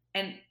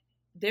 And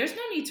there's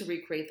no need to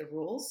recreate the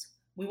rules.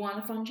 We want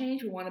a fun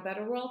change. We want a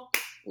better world.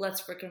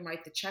 Let's freaking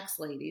write the checks,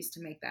 ladies,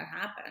 to make that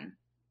happen.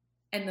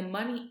 And the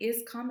money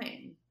is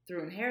coming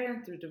through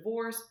inheritance, through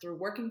divorce, through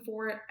working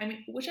for it. I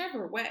mean,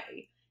 whichever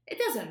way, it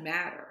doesn't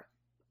matter.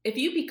 If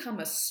you become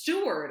a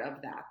steward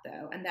of that,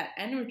 though, and that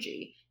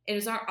energy, it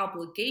is our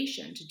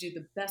obligation to do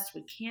the best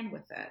we can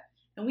with it.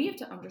 And we have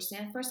to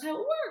understand first how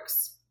it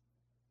works.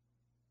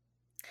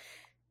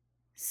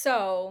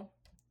 So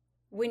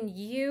when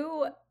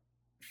you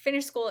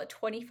finished school at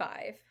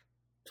 23,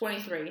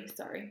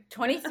 sorry.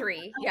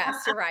 23, yes,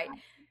 you're right.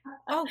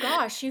 Oh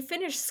gosh, you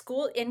finished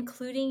school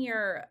including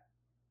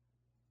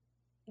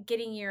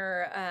getting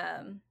your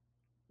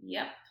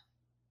Yep.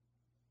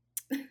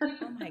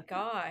 Oh my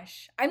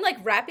gosh. I'm like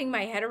wrapping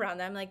my head around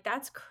that. I'm like,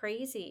 that's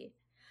crazy.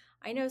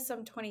 I know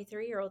some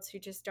 23-year-olds who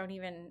just don't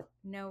even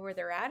know where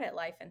they're at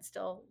life and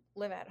still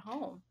live at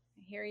home.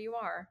 Here you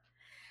are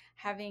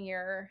having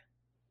your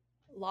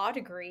law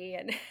degree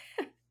and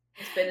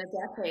it's been a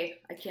decade.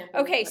 I can't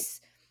believe Okay, it.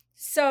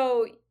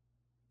 so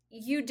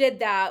you did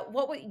that.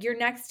 Your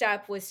next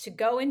step was to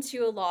go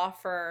into a law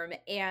firm,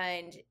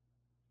 and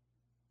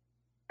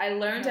I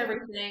learned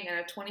everything, and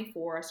at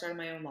 24, I started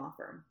my own law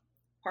firm.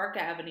 Park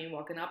Avenue,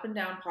 walking up and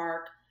down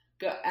Park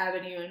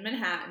Avenue in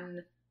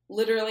Manhattan.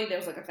 Literally,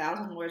 there's like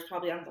 1,000 lawyers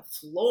probably on the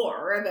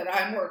floor that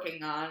I'm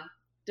working on,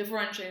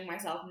 differentiating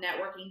myself,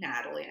 networking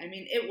Natalie. I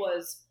mean, it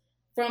was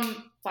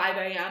from 5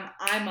 a.m.,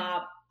 I'm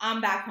up, I'm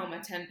back home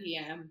at 10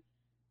 p.m.,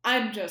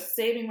 I'm just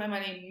saving my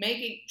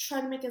money,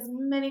 trying to make as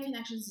many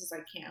connections as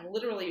I can.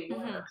 Literally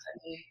works. I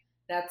mean,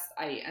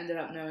 I ended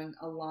up knowing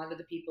a lot of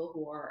the people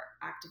who are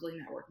actively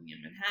networking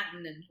in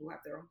Manhattan and who have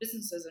their own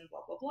businesses and blah,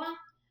 blah, blah.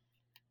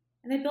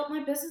 And I built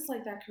my business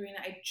like that, Karina.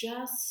 I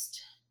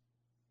just,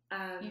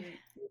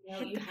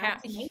 you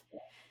have to make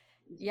it.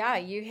 Yeah,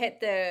 you hit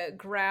the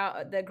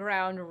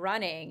ground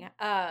running.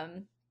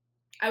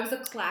 I was a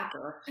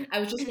clacker. I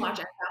was just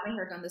watching. I got my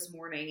hair done this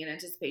morning in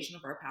anticipation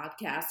of our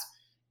podcast.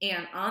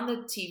 And on the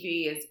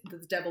TV is The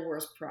Devil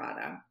Wears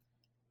Prada.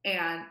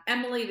 And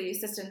Emily, the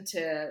assistant to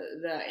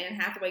the Anne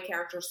Hathaway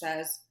character,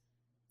 says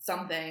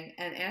something.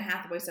 And Anne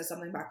Hathaway says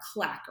something about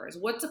clackers.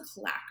 What's a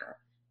clacker?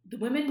 The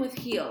women with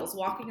heels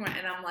walking around.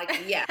 And I'm like,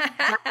 yeah.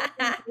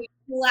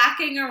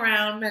 Clacking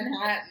around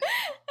Manhattan.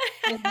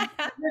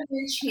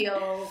 With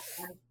heels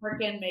and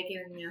freaking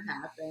making it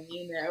happen,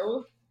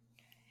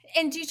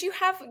 And did you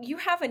have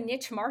a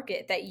niche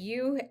market that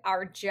you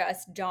are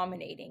just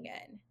dominating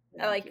in?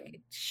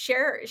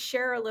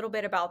 Share a little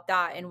bit about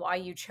that and why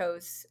you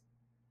chose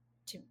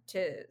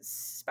to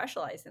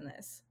specialize in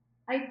this.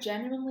 I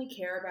genuinely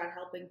care about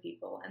helping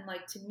people. And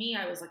to me,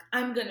 I was like,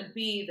 I'm going to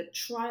be the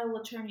trial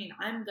attorney and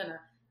I'm going to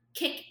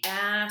kick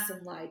ass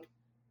and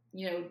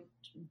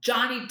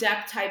Johnny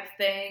Depp type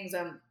things.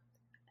 And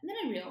then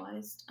I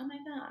realized, oh my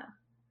God,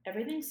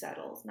 everything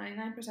settles.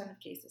 99% of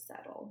cases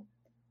settle.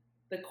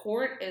 The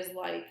court is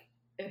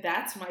if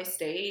that's my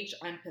stage,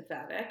 I'm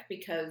pathetic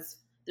because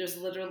there's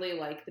literally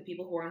the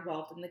people who are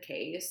involved in the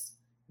case,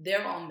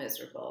 they're all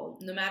miserable.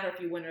 No matter if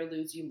you win or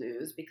lose, you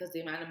lose because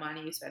the amount of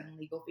money you spend in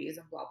legal fees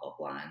and blah, blah,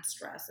 blah, and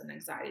stress and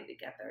anxiety to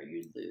get there,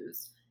 you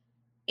lose.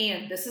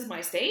 And this is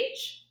my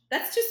stage?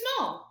 That's too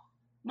small.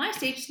 My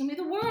stage is going to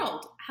be the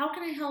world. How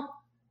can I help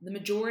the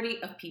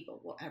majority of people?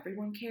 Well,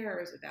 everyone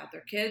cares about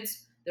their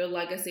kids, their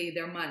legacy,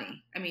 their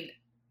money. I mean,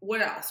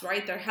 what else,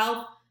 right? Their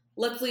health.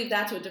 Let's leave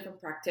that to a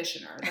different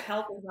practitioner. The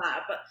health is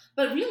not,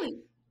 but really,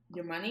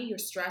 your money, your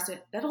stress,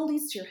 that all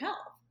leads to your health.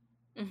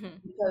 Mm-hmm.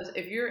 Because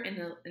if you're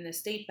in a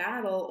state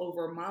battle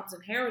over mom's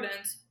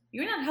inheritance,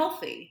 you're not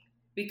healthy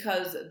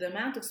because the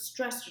amount of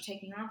stress you're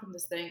taking on from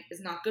this thing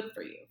is not good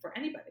for you, for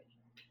anybody.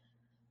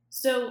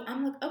 So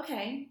I'm like,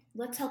 okay,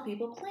 let's help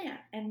people plan.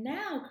 And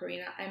now,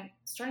 Karina, I'm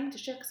starting to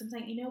shift because I'm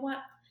saying, you know what?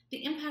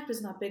 The impact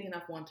is not big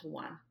enough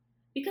one-to-one.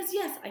 Because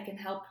yes, I can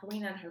help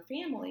Karina and her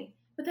family,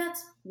 but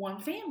that's one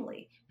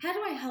family. How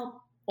do I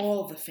help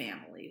all the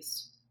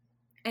families?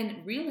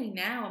 And really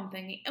now I'm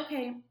thinking,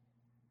 okay,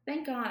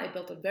 thank God I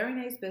built a very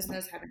nice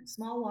business, having a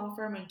small law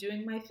firm and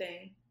doing my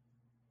thing.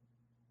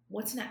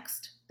 What's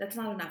next? That's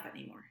not enough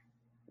anymore.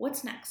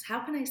 What's next? How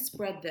can I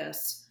spread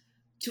this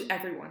to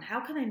everyone? How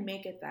can I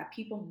make it that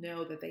people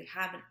know that they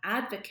have an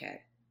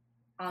advocate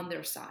on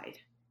their side?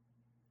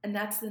 And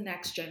that's the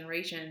next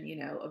generation,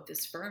 of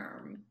this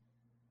firm.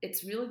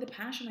 It's really the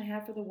passion I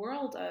have for the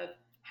world of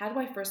how do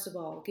I, first of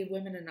all, give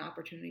women an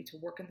opportunity to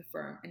work in the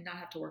firm and not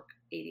have to work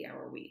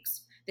 80-hour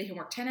weeks. They can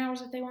work 10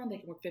 hours if they want. They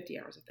can work 50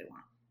 hours if they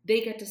want.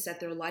 They get to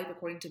set their life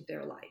according to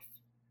their life.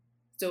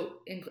 So,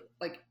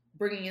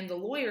 bringing in the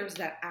lawyers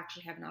that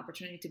actually have an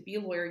opportunity to be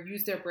a lawyer,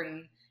 use their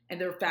brain and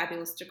their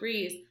fabulous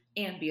degrees,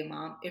 and be a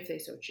mom if they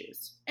so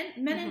choose. And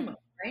men and women,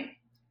 right?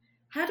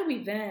 How do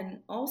we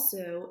then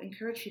also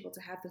encourage people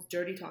to have this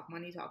dirty talk,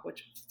 money talk,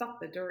 which fuck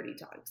the dirty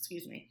talk,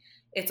 excuse me.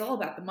 It's all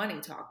about the money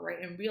talk, right?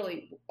 And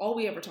really, all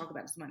we ever talk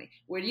about is money.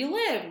 Where do you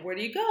live? Where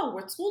do you go?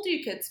 What school do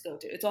your kids go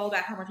to? It's all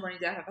about how much money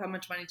do I have, how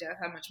much money do I have,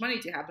 how much money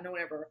do you have, but no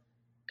one ever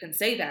can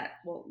say that.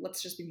 Well,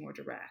 let's just be more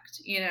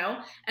direct,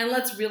 and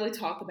let's really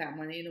talk about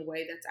money in a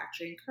way that's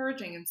actually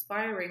encouraging,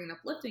 inspiring, and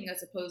uplifting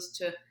as opposed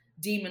to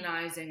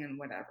demonizing and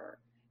whatever.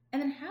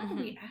 And then how do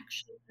we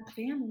actually have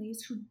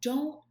families who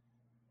don't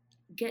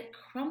get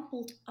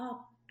crumpled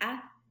up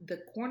at the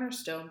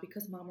cornerstone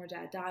because mom or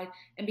dad died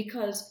and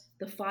because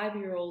the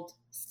 5-year-old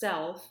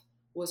self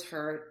was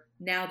hurt?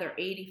 Now they're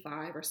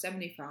 85 or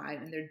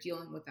 75 and they're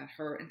dealing with that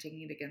hurt and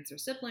taking it against their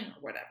sibling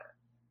or whatever.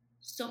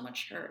 So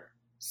much hurt.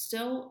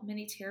 So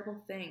many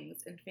terrible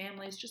things in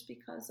families just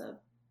because of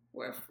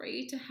we're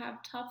afraid to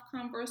have tough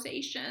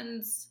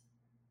conversations.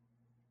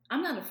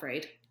 I'm not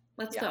afraid.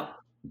 Let's go.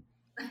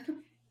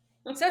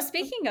 So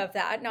speaking of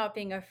that, not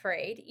being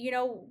afraid,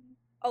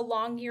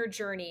 along your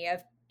journey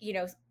of,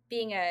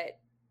 being a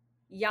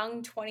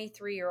young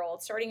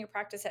 23-year-old, starting your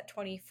practice at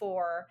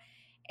 24,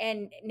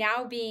 and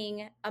now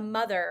being a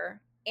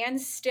mother and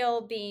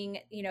still being,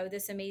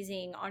 this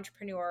amazing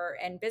entrepreneur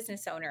and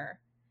business owner,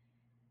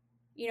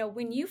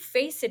 when you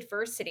face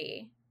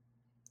adversity,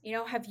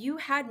 have you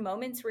had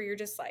moments where you're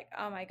just like,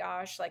 oh my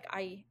gosh, like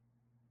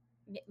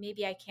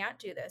maybe I can't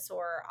do this,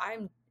 or I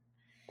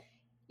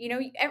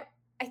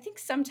think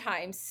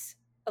sometimes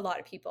a lot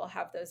of people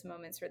have those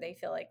moments where they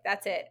feel like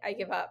that's it, I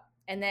give up.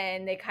 And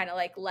then they kind of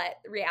like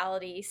let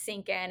reality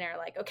sink in or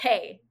like,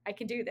 okay, I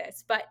can do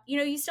this. But,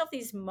 you still have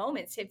these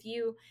moments.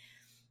 You're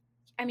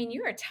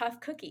a tough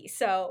cookie.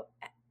 So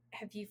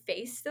have you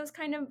faced those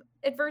kind of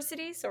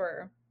adversities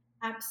or?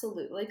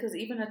 Absolutely, because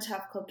even a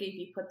tough cookie, if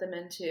you put them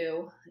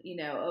into,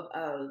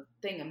 a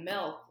thing of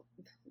milk,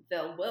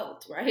 they'll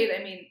wilt, right?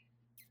 I mean,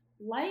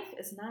 life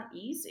is not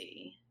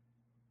easy,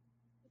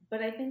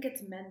 but I think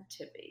it's meant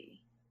to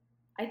be.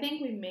 I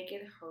think we make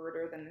it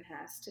harder than it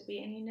has to be,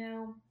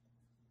 and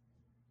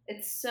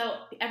it's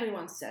so,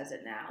 everyone says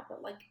it now,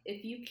 but like,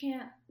 if you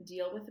can't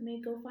deal with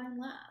me, go find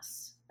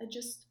less.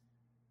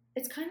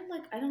 It's kind of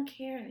like, I don't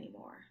care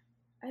anymore.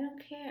 I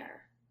don't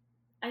care.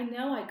 I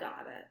know I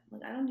got it.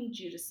 Like, I don't need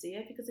you to see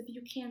it because if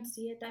you can't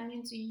see it, that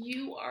means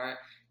you are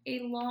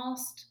a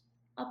lost,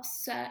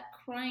 upset,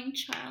 crying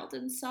child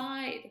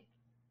inside.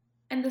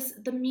 And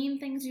the mean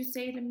things you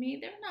say to me,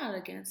 they're not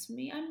against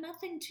me. I'm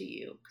nothing to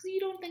you because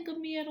you don't think of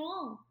me at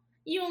all.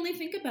 You only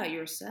think about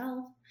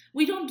yourself.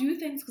 We don't do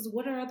things because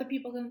what are other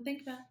people going to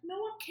think about? No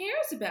one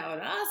cares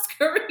about us,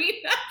 Karina. They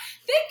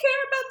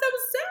care about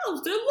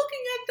themselves. They're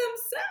looking at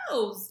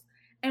themselves.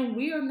 And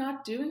we are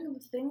not doing the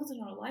things in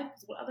our life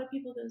because what other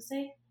people are going to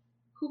say,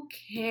 who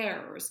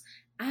cares?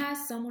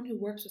 As someone who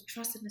works with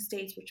trust and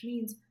estates, which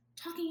means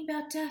talking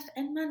about death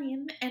and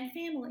money and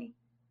family,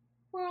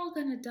 we're all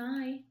going to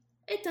die.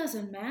 It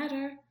doesn't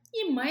matter.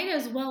 You might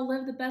as well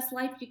live the best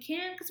life you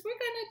can because we're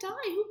going to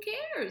die. Who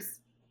cares?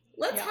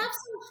 Let's have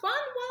some fun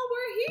while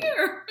we're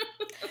here.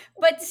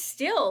 But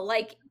still,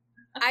 like,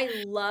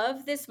 I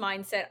love this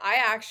mindset.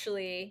 I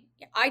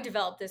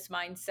developed this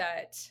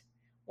mindset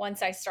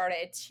once I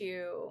started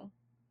to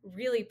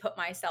really put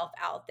myself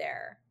out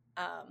there.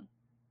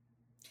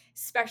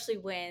 Especially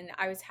when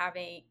I was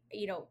having,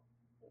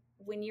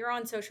 when you're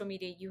on social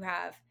media, you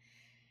have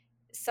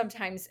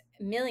sometimes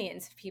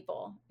millions of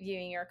people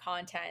viewing your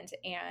content,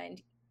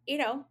 and you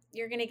know,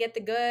 you're going to get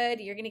the good,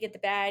 you're going to get the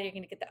bad, you're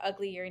going to get the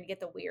ugly, you're going to get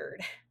the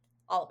weird,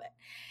 all of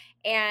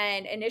it.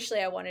 And initially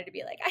I wanted to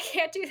be like, I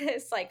can't do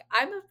this. Like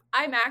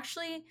I'm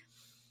actually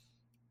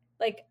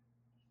like,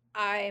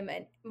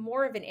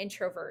 more of an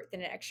introvert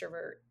than an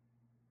extrovert.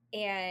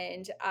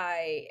 And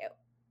I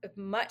am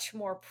much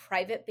more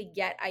private, but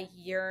yet I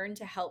yearn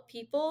to help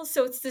people.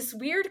 So it's this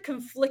weird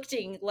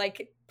conflicting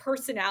like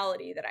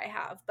personality that I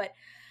have. But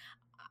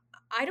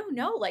I don't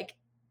know, like,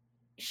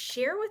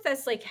 share with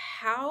us like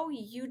how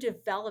you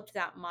developed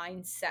that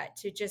mindset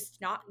to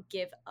just not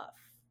give up.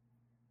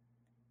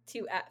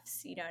 Two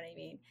F's, you know what I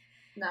mean?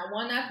 Not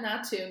one F,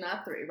 not two,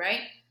 not three,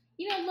 right?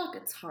 Look,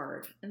 it's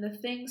hard and the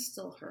things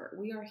still hurt.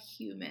 We are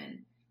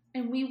human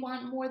and we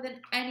want more than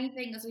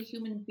anything as a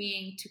human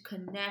being to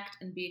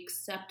connect and be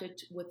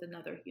accepted with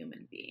another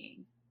human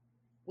being,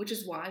 which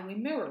is why we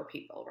mirror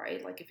people,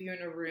 right? Like if you're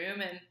in a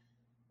room and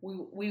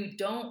we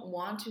don't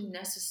want to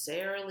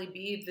necessarily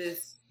be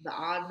the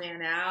odd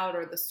man out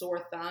or the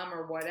sore thumb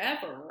or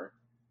whatever.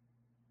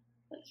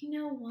 But you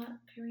know what,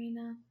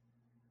 Karina?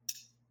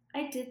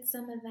 I did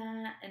some of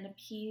that and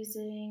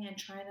appeasing and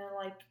trying to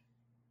like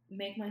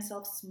make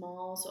myself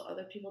small so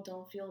other people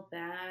don't feel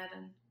bad.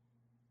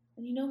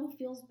 And you know who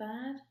feels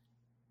bad?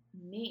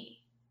 Me.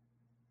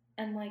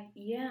 And like,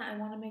 yeah, I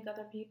want to make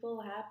other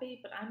people happy,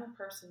 but I'm a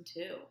person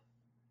too.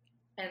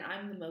 And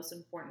I'm the most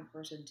important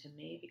person to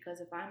me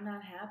because if I'm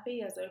not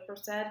happy, as Oprah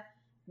said,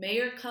 may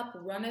your cup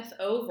runneth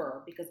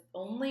over because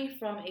only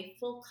from a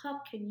full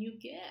cup can you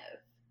give.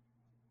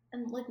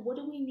 And like, what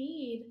do we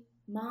need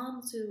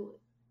moms who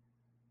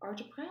are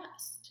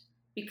depressed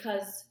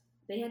because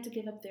they had to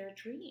give up their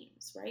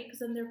dreams, right? Because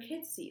then their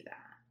kids see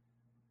that.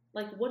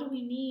 Like, what do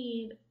we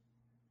need?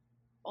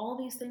 All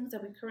these things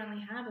that we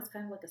currently have is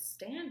kind of like a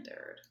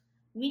standard.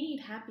 We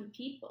need happy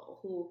people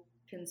who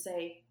can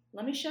say,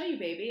 let me show you,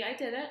 baby, I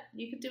did it.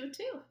 You could do it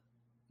too.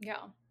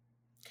 Yeah.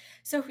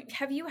 So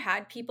have you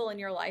had people in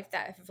your life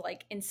that have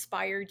like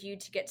inspired you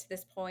to get to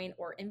this point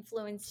or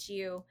influenced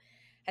you?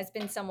 Has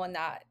been someone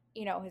that,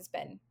 you know, has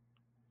been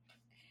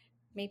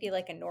maybe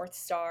like a North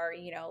Star,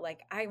 you know, like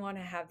I want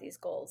to have these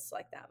goals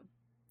like them.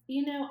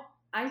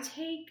 I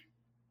take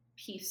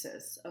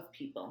pieces of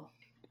people.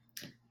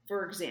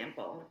 For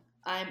example,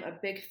 I'm a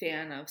big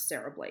fan of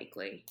Sarah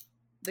Blakely.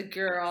 The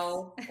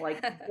girl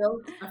like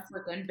built a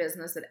freaking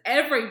business that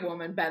every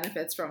woman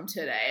benefits from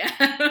today.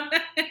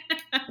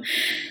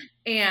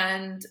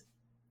 And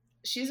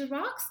she's a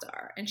rock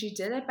star and she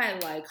did it by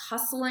like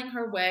hustling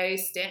her way,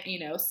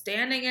 standing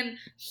in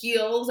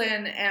heels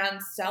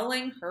and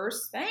selling her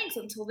Spanx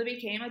until they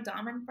became a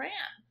dominant brand.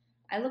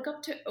 I look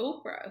up to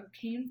Oprah, who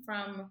came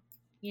from,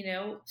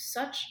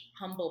 such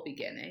humble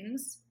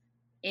beginnings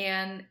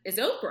and is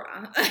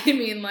Oprah. I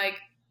mean, like,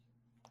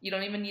 you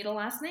don't even need a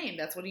last name.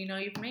 That's when you know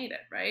you've made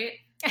it, right?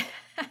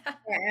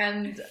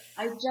 And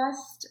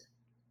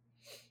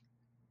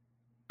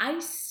I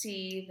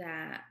see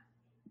that,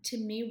 to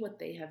me, what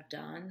they have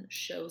done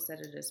shows that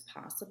it is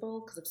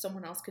possible because if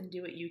someone else can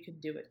do it, you can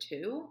do it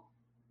too.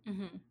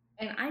 Mm-hmm.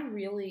 And I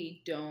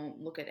really don't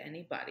look at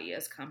anybody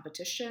as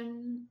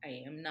competition.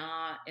 I am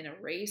not in a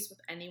race with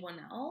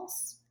anyone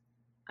else.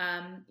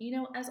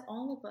 As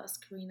all of us,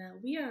 Karina,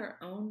 we are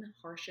our own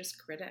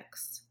harshest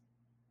critics.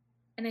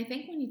 And I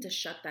think we need to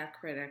shut that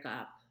critic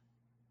up.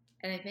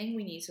 And I think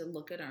we need to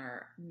look in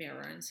our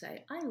mirror and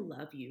say, I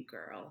love you,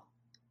 girl.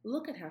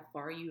 Look at how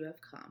far you have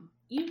come,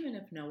 even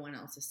if no one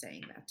else is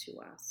saying that to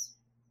us.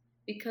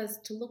 Because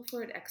to look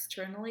for it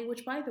externally,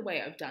 which by the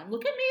way I've done,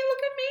 look at me,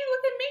 look at me,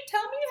 look at me,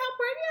 tell me how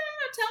pretty I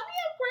am, tell me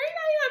how great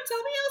I am,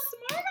 tell me how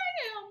smart I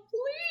am,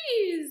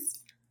 please.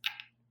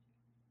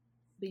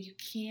 But you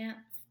can't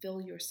fill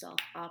yourself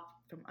up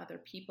from other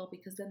people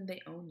because then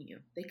they own you.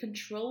 They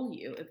control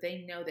you if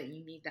they know that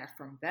you need that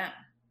from them.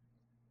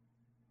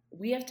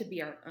 We have to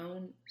be our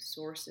own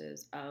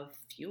sources of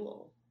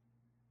fuel.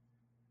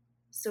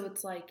 So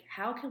it's like,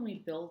 how can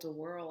we build a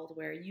world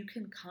where you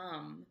can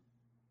come,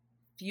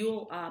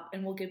 fuel up,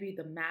 and we'll give you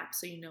the map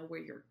so you know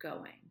where you're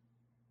going?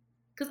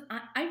 Because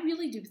I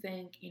really do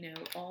think,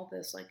 all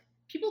this, like,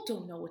 people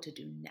don't know what to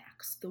do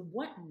next. The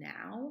what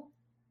now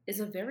is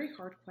a very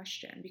hard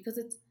question because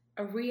it's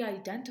a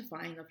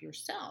re-identifying of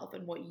yourself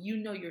and what you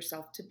know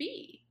yourself to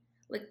be.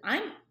 Like,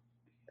 I'm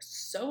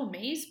so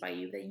amazed by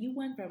you that you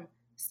went from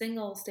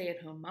single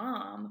stay-at-home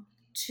mom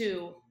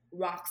to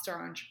rock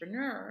star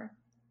entrepreneur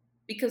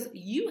because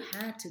you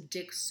had to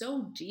dig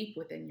so deep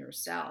within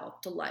yourself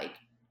to like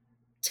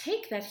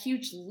take that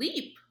huge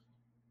leap,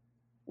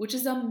 which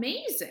is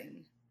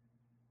amazing.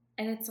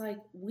 And it's like,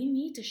 we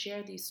need to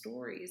share these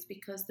stories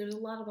because there's a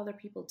lot of other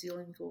people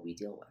dealing with what we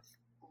deal with.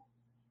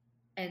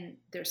 And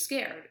they're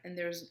scared and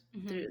there's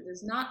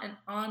not an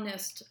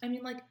honest, I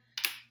mean, like,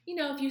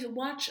 if you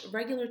watch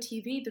regular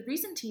TV, the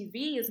reason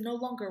TV is no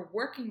longer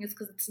working is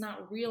because it's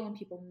not real and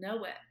people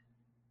know it.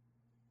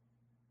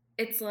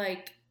 It's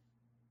like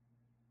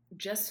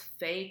just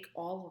fake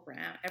all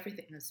around.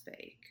 Everything is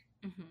fake.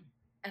 Mm-hmm.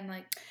 And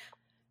like,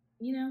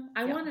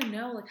 I want to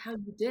know like how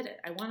you did it.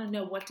 I want to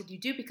know what did you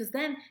do because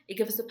then it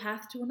gives us a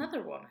path to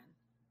another woman.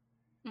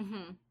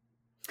 Mm-hmm.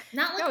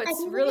 Not like No, it's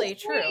everything is really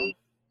true. great.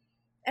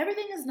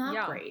 Everything is not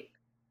Yeah. great.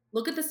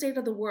 Look at the state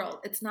of the world.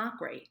 It's not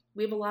great.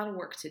 We have a lot of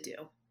work to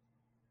do.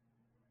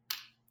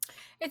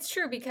 It's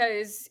true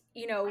because,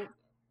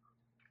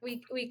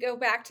 we go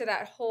back to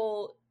that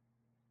whole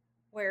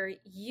where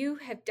you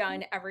have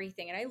done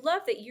everything. And I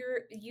love that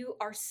you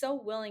are so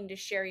willing to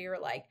share your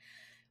like,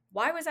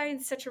 why was I in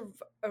such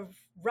a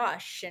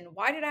rush and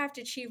why did I have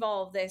to achieve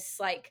all of this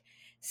like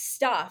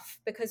stuff?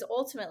 Because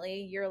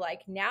ultimately you're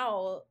like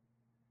now,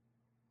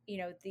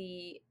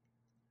 the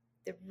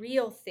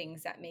real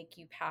things that make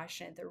you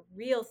passionate, the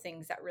real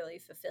things that really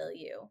fulfill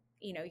you.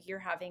 You're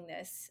having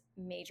this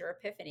major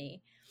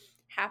epiphany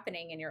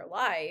happening in your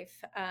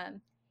life.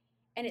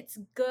 And it's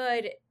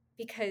good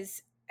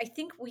because I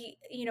think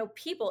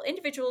people,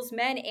 individuals,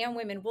 men and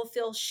women, will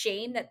feel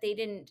shame that they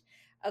didn't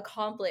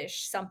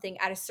accomplish something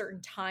at a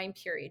certain time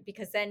period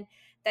because then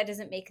that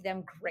doesn't make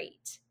them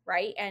great,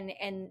 right?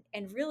 And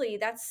really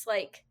that's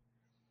like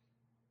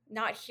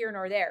not here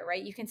nor there,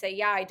 right? You can say,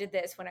 yeah, I did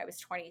this when I was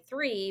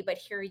 23, but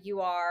here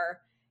you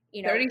are,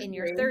 in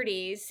your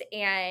 33. 30s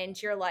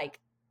and you're like,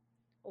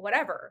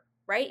 whatever,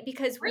 right?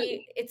 Because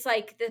Great. it's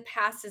like the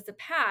past is the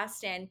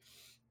past and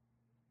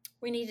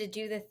we need to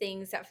do the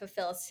things that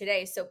fulfill us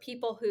today. So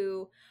people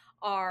who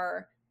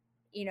are,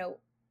 you know,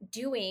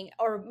 doing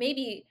or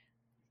maybe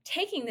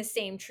taking the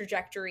same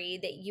trajectory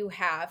that you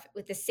have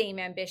with the same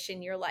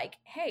ambition, you're like,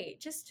 hey,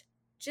 just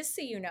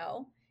so you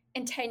know,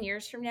 in 10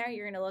 years from now,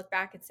 you're going to look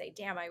back and say,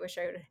 damn, I wish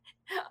I would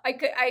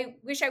I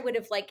wish I would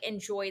have like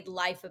enjoyed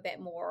life a bit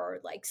more or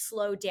like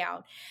slowed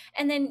down.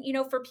 And then,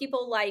 for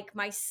people like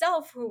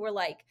myself who were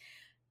like,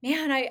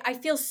 man, I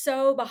feel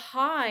so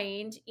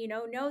behind,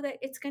 know that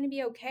it's going to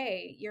be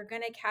okay. You're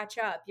going to catch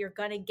up. You're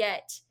going to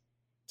get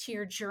to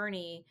your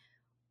journey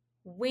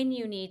when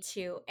you need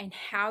to and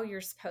how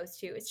you're supposed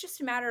to. It's just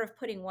a matter of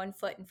putting one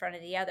foot in front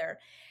of the other.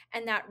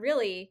 And that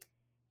really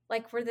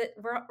like we're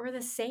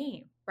the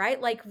same, right?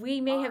 Like we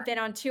may have been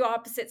on two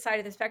opposite side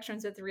of the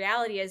spectrums, but the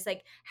reality is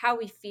like how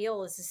we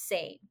feel is the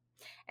same.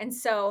 And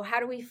so how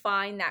do we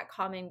find that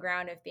common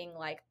ground of being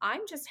like,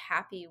 I'm just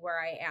happy where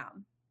I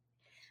am?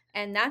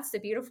 And that's the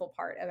beautiful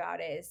part about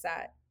it is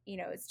that,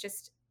 it's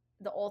just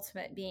the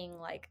ultimate being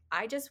like,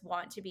 I just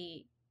want to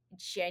be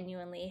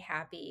genuinely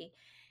happy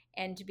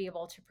and to be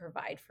able to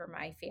provide for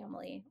my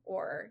family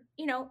or,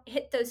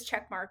 hit those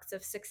check marks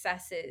of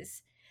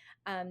successes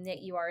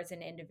that you are as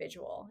an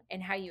individual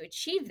and how you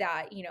achieve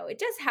that. It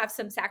does have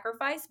some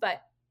sacrifice,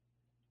 but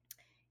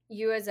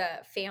you as a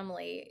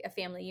family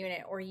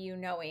unit, or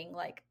knowing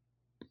like,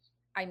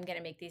 I'm going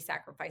to make these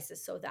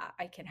sacrifices so that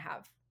I can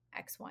have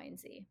X, Y, and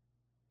Z.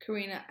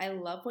 Karina, I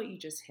love what you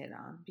just hit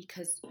on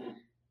because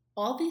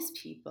all these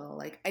people,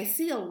 like I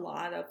see a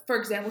lot of, for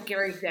example,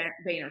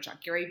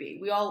 Vaynerchuk, Gary V.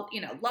 We all,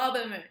 love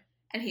him.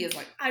 And he is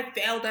like, I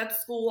failed at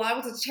school. I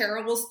was a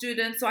terrible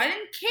student. So I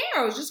didn't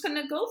care. I was just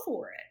going to go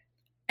for it.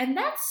 And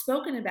that's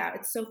spoken about.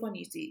 It's so funny.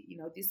 You see,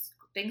 these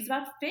things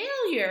about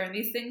failure and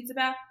these things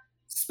about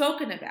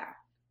spoken about.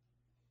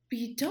 But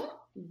you don't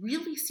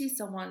really see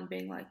someone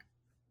being like,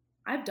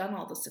 I've done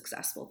all the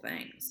successful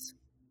things.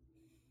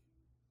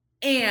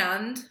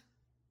 And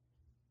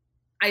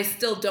I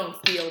still don't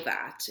feel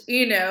that,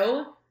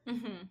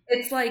 Mm-hmm.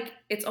 It's like,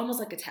 it's almost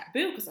like a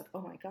taboo because, like, oh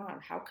my God,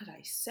 how could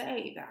I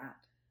say that?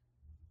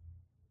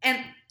 And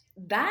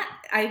that,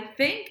 I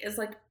think, is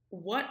like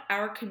what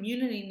our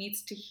community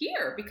needs to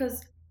hear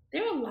because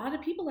there are a lot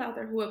of people out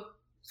there who have,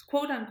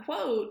 quote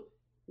unquote,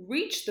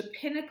 reached the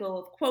pinnacle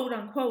of quote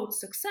unquote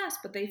success,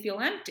 but they feel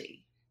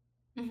empty.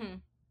 Mm-hmm.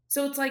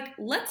 So it's like,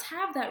 let's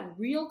have that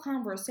real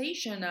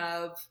conversation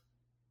of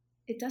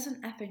it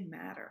doesn't effing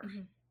matter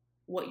Mm-hmm.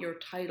 what your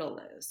title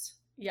is.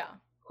 Yeah.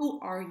 Who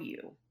are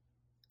you?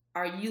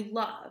 Are you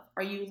love?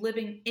 Are you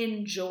living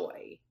in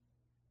joy?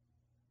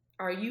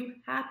 Are you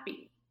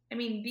happy? I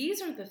mean,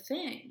 these are the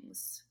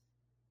things.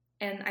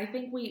 And I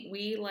think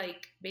we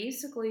like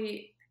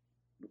basically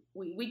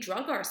we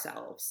drug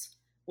ourselves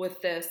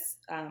with this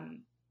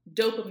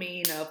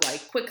dopamine of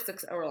like quick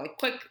success or like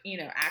quick,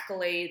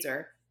 accolades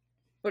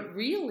but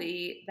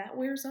really that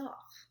wears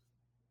off.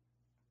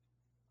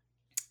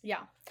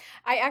 Yeah.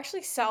 I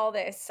actually saw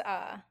this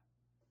a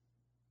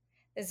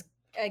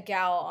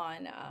gal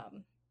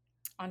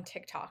on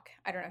TikTok.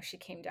 I don't know if she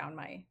came down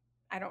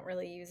I don't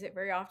really use it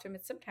very often,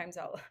 but sometimes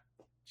I'll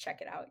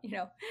check it out,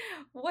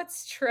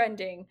 what's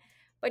trending.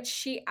 But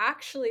she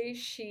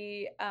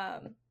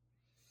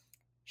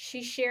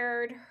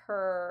shared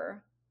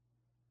her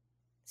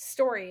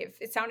story.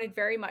 It sounded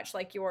very much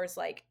like yours,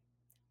 like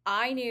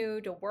I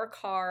knew to work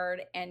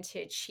hard and to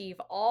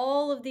achieve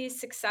all of these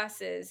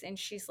successes. And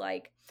she's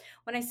like,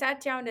 when I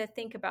sat down to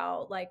think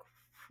about like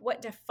what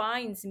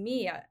defines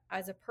me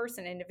as a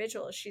person,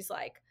 individual, she's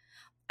like,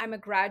 I'm a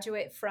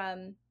graduate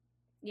from,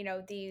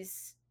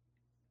 these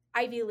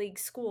Ivy League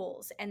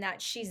schools, and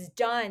that she's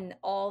done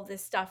all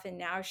this stuff. And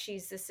now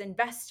she's this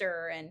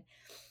investor and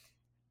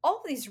all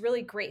of these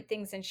really great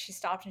things. And she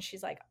stopped and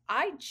she's like,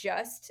 I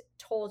just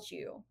told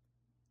you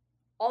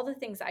all the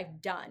things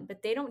I've done,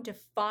 but they don't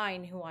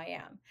define who I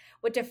am.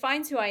 What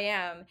defines who I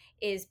am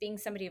is being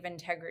somebody of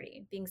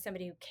integrity, being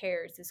somebody who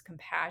cares, is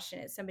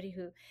compassionate, somebody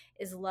who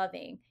is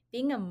loving.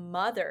 Being a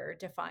mother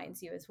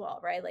defines you as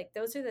well, right? Like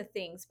those are the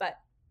things, but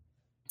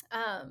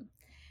um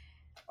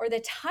or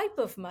the type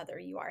of mother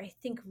you are, I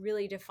think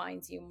really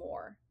defines you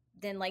more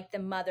than like the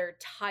mother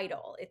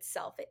title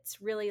itself.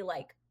 It's really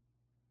like,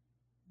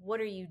 what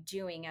are you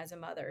doing as a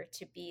mother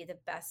to be the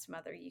best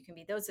mother you can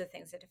be? Those are the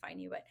things that define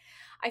you. But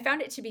I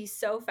found it to be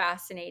so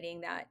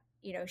fascinating that,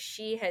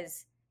 she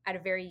has at a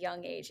very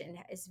young age and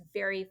is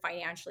very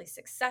financially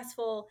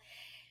successful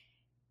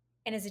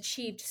and has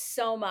achieved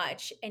so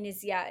much and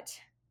is yet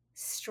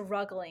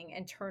struggling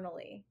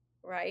internally,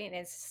 right? And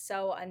is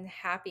so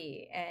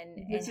unhappy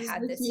and This is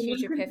had the this huge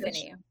human epiphany.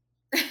 condition.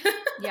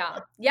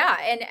 Yeah,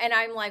 and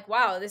I'm like,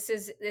 wow, this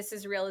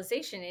is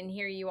realization, and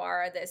here you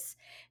are, this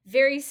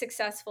very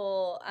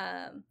successful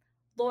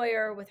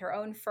lawyer with her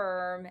own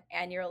firm,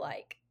 and you're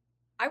like,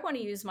 I want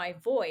to use my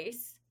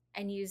voice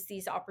and use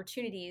these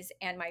opportunities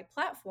and my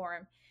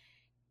platform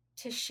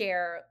to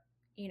share,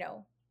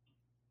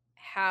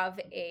 have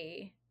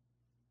a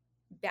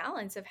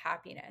balance of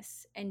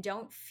happiness and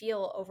don't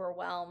feel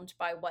overwhelmed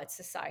by what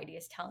society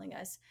is telling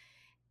us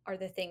are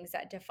the things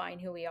that define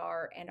who we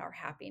are and our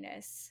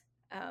happiness.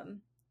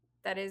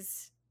 That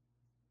is,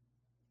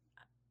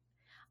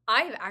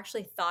 I've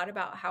actually thought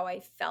about how I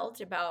felt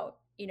about,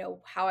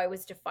 how I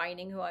was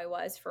defining who I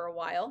was for a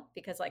while,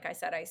 because like I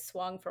said, I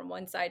swung from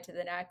one side to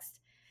the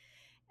next.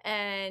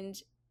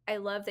 And I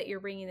love that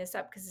you're bringing this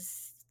up,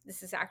 because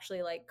this is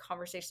actually like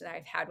conversation that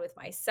I've had with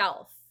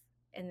myself,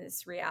 and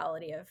this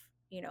reality of,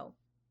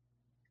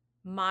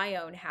 my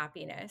own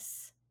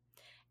happiness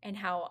and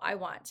how I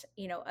want,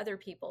 other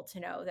people to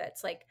know that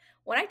it's like,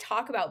 when I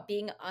talk about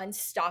being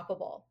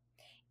unstoppable,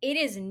 it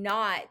is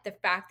not the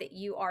fact that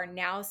you are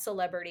now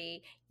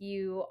celebrity,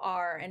 you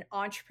are an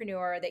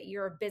entrepreneur, that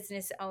you're a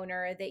business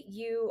owner, that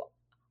you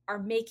are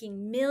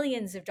making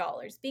millions of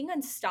dollars. Being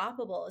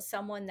unstoppable is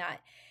someone that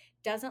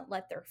doesn't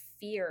let their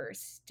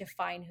fears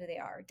define who they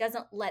are,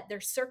 doesn't let their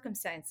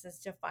circumstances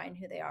define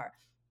who they are,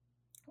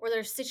 or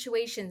their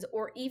situations,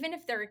 or even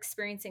if they're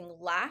experiencing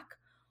lack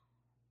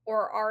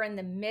or are in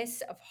the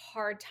midst of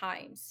hard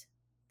times.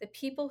 The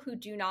people who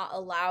do not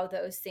allow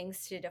those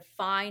things to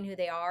define who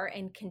they are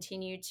and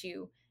continue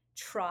to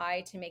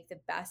try to make the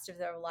best of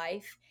their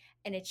life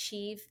and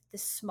achieve the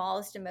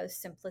smallest and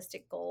most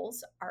simplistic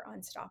goals are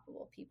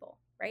unstoppable people,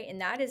 right?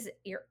 And that is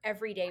your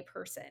everyday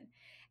person.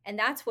 And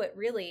that's what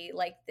really,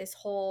 like, this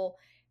whole,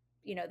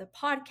 the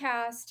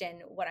podcast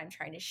and what I'm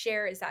trying to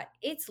share is that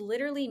it's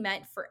literally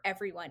meant for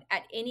everyone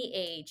at any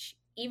age.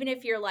 Even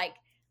if you're like,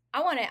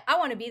 I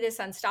want to be this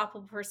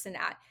unstoppable person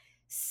at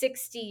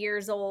 60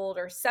 years old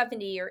or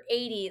 70 or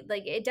 80,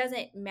 like it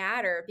doesn't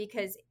matter,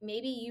 because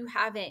maybe you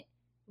haven't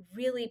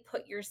really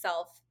put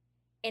yourself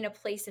in a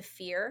place of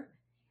fear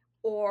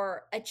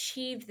or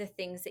achieved the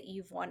things that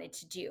you've wanted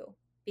to do,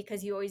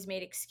 because you always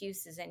made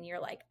excuses and you're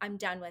like, I'm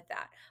done with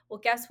that. Well,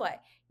 guess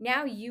what?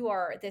 Now you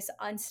are this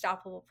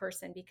unstoppable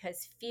person,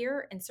 because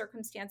fear and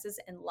circumstances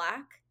and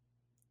lack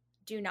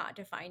do not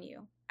define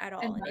you at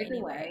all And in by the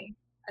any way. way,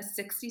 a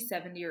 60,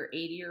 70, or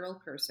 80-year-old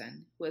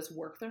person who has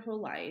worked their whole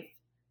life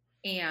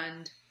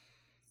and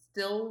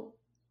still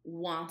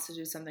wants to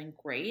do something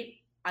great,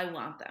 I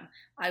want them.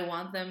 I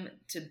want them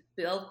to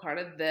build part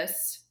of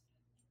this,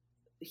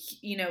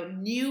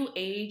 new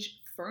age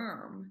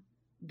firm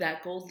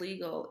that Gold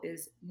Legal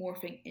is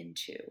morphing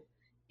into.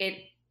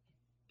 It,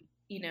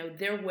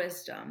 their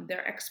wisdom,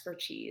 their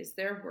expertise,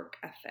 their work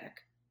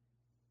ethic.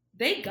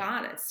 They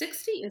got it.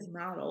 60 is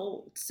not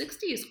old.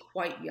 60 is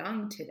quite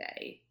young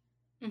today.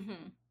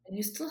 Mm-hmm. And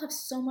you still have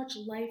so much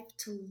life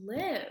to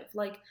live.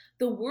 Like,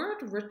 the word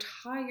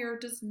retire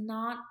does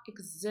not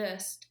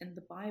exist in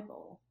the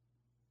Bible,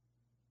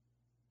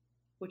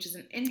 which is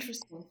an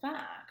interesting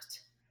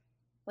fact.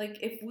 Like,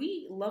 if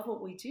we love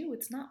what we do,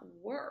 it's not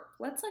work.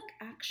 Let's like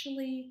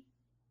actually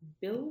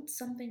build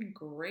something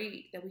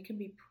great that we can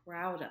be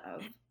proud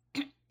of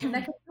and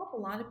that can help a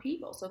lot of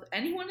people. So if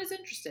anyone is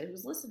interested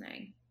who's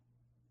listening,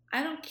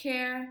 I don't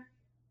care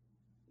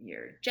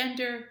your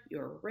gender,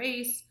 your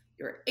race,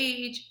 your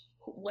age,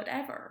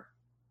 whatever.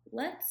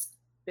 Let's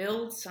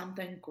build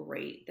something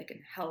great that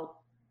can help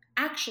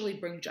actually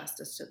bring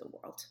justice to the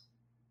world.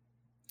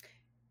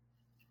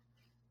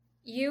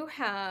 You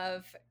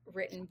have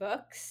written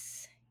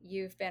books,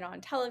 you've been on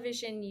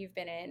television, you've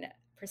been in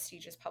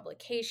prestigious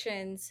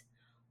publications.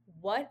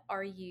 What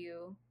are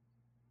you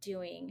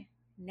doing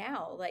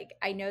now? Like,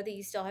 I know that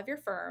you still have your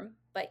firm,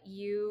 but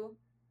you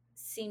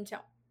seem to,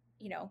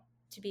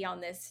 to be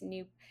on this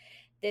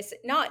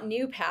not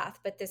new path,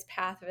 but this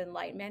path of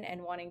enlightenment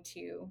and wanting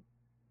to,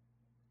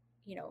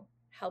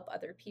 help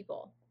other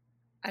people.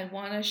 I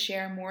want to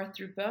share more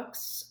through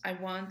books. I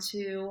want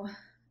to,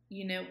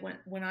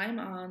 when I'm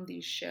on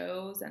these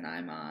shows and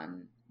I'm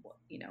on,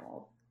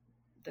 all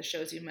the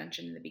shows you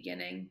mentioned in the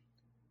beginning,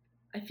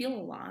 I feel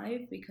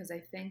alive because I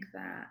think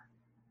that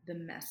the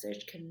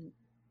message can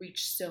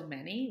reach so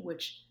many,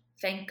 which,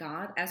 thank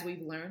God, as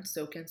we've learned,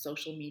 so can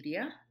social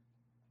media.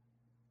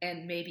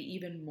 and maybe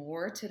even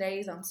more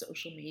today's on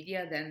social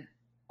media than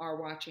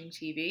are watching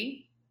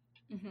TV.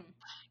 Mm-hmm.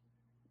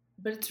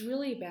 But it's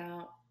really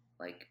about,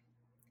 like,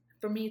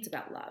 for me, it's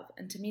about love.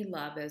 And to me,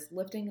 love is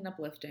lifting and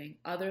uplifting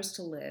others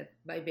to live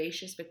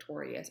vivacious,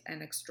 victorious,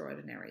 and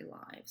extraordinary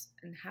lives.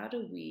 And how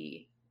do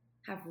we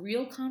have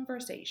real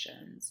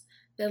conversations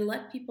that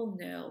let people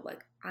know,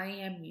 like, I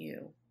am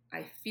you,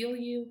 I feel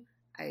you,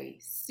 I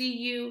see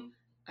you,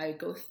 I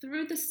go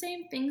through the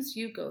same things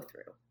you go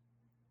through.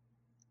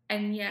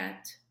 And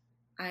yet,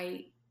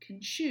 I can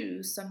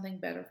choose something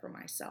better for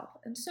myself.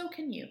 And so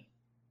can you.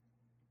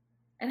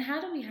 And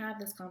how do we have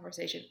this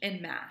conversation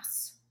en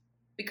masse?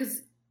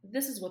 Because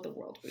this is what the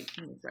world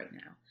needs right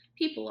now.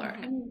 People are,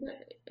 Mm-hmm. I mean,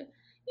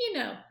 you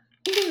know,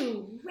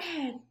 blue,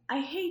 red, I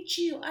hate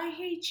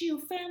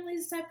you,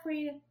 families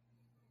separated.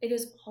 It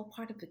is all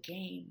part of the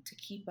game to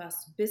keep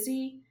us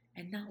busy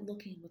and not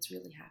looking at what's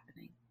really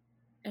happening.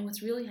 And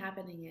what's really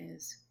happening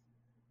is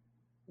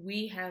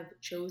we have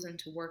chosen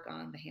to work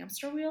on the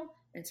hamster wheel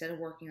instead of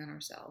working on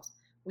ourselves.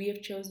 We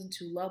have chosen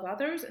to love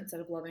others instead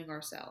of loving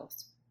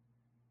ourselves.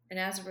 And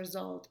as a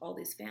result, all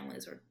these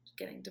families are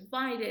getting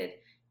divided.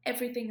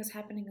 Everything is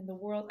happening in the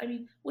world. I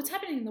mean, what's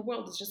happening in the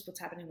world is just what's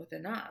happening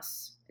within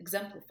us,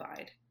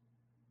 exemplified.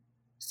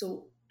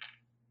 So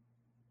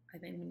I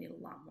think we need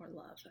a lot more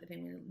love. I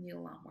think we need a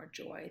lot more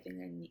joy. I think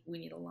we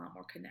need a lot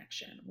more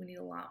connection. We need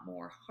a lot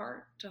more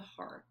heart to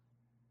heart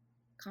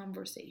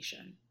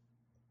conversation.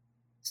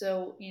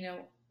 So,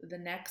 the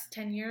next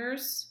 10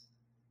 years,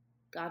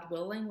 God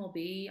willing, will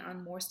be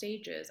on more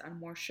stages, on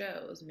more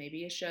shows,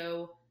 maybe a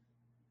show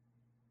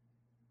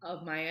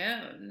of my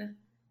own,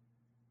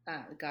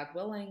 God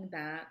willing,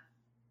 that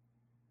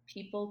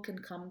people can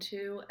come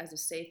to as a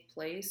safe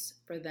place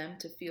for them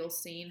to feel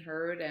seen,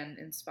 heard, and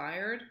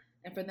inspired,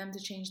 and for them to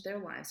change their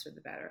lives for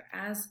the better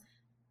as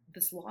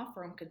this law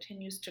firm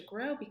continues to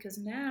grow, because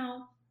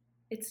now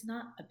it's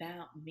not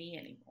about me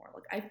anymore.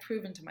 Like, I've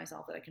proven to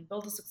myself that I can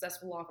build a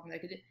successful law firm that I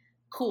could do.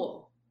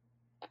 Cool.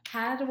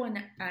 How do I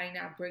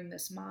now bring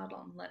this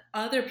model and let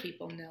other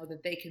people know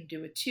that they can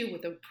do it too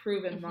with a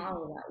proven Mm-hmm.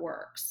 model that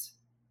works?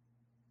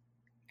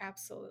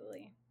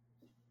 Absolutely.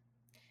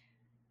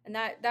 And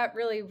that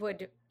really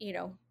would,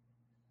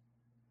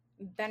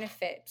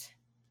 benefit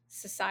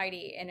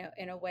society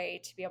in a way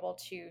to be able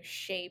to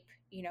shape,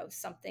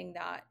 something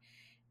that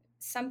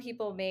some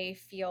people may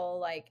feel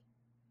like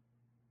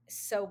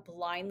so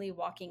blindly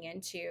walking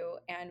into.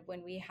 And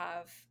when we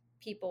have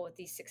people with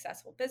these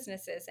successful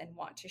businesses and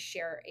want to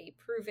share a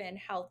proven,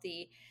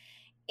 healthy,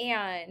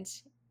 and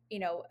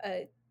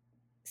a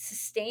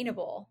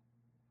sustainable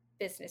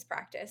business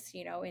practice,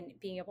 and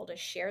being able to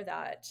share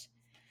that,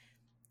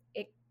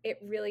 it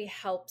really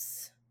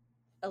helps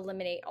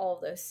eliminate all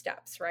of those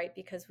steps, right?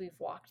 Because we've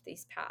walked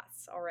these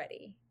paths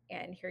already.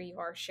 And here you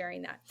are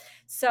sharing that.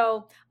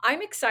 So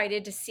I'm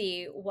excited to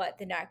see what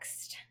the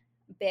next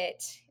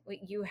bit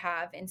what you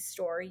have in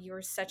store.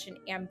 You're such an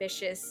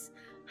ambitious,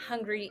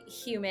 hungry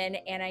human,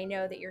 and I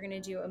know that you're going to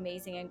do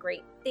amazing and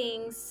great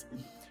things.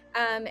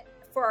 Um,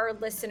 for our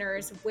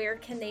listeners, where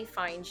can they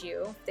find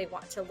you if they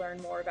want to learn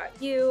more about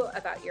you,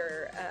 about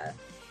your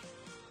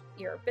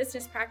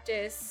business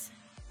practice?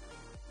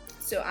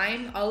 So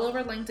I'm all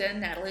over LinkedIn,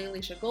 Natalie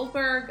Elisha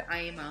Goldberg.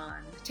 I am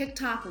on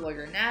TikTok,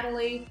 Lawyer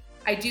Natalie.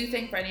 I do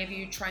think for any of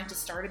you trying to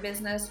start a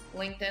business,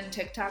 LinkedIn,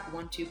 TikTok,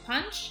 1-2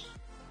 punch.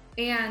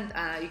 And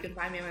you can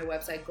find me on my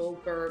website,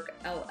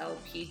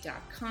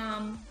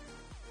 goldbergllp.com.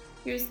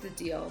 Here's the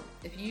deal.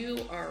 If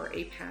you are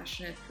a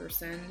passionate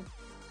person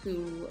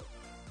who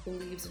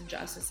believes in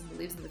justice and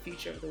believes in the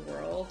future of the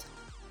world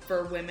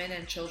for women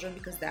and children,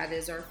 because that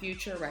is our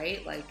future,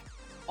 right? Like,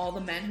 all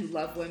the men who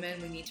love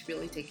women, we need to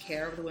really take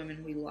care of the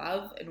women we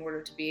love in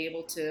order to be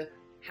able to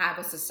have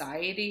a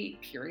society,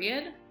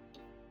 period.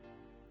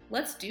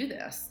 Let's do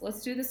this.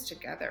 Let's do this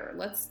together.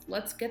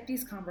 Let's get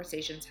these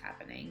conversations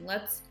happening.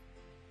 Let's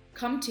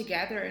come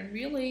together and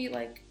really,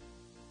 like,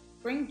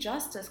 bring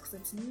justice, because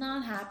it's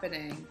not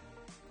happening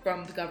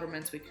from the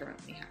governments we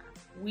currently have.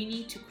 We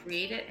need to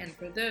create it, and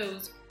for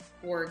those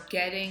who are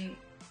getting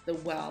the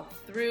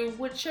wealth through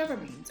whichever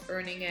means,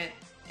 earning it,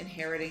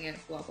 inheriting it,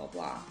 blah, blah,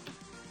 blah,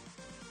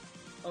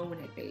 own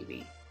it,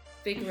 baby.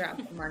 Figure out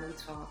the money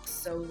talks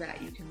so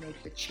that you can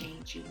make the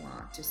change you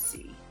want to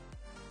see.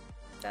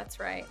 That's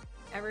right.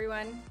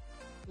 Everyone,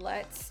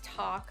 let's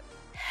talk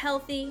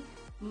healthy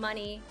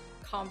money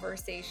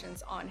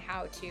conversations on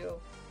how to,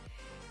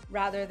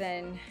 rather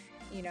than,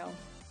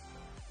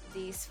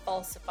 these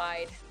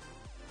falsified,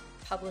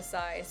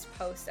 publicized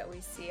posts that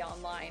we see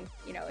online.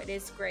 It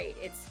is great.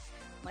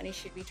 Money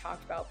should be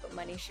talked about, but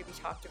money should be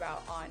talked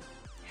about on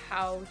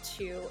how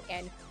to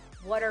and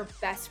what are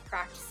best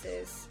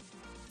practices.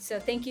 So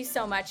thank you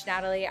so much,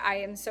 Natalie. I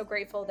am so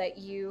grateful that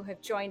you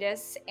have joined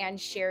us and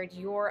shared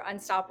your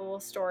unstoppable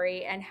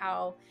story and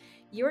how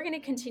you're going to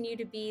continue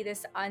to be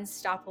this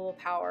unstoppable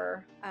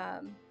power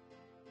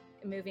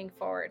moving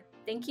forward.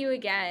 Thank you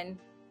again.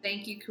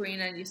 Thank you,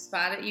 Karina. You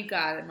spot it. You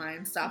got it, my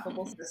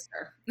unstoppable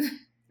sister.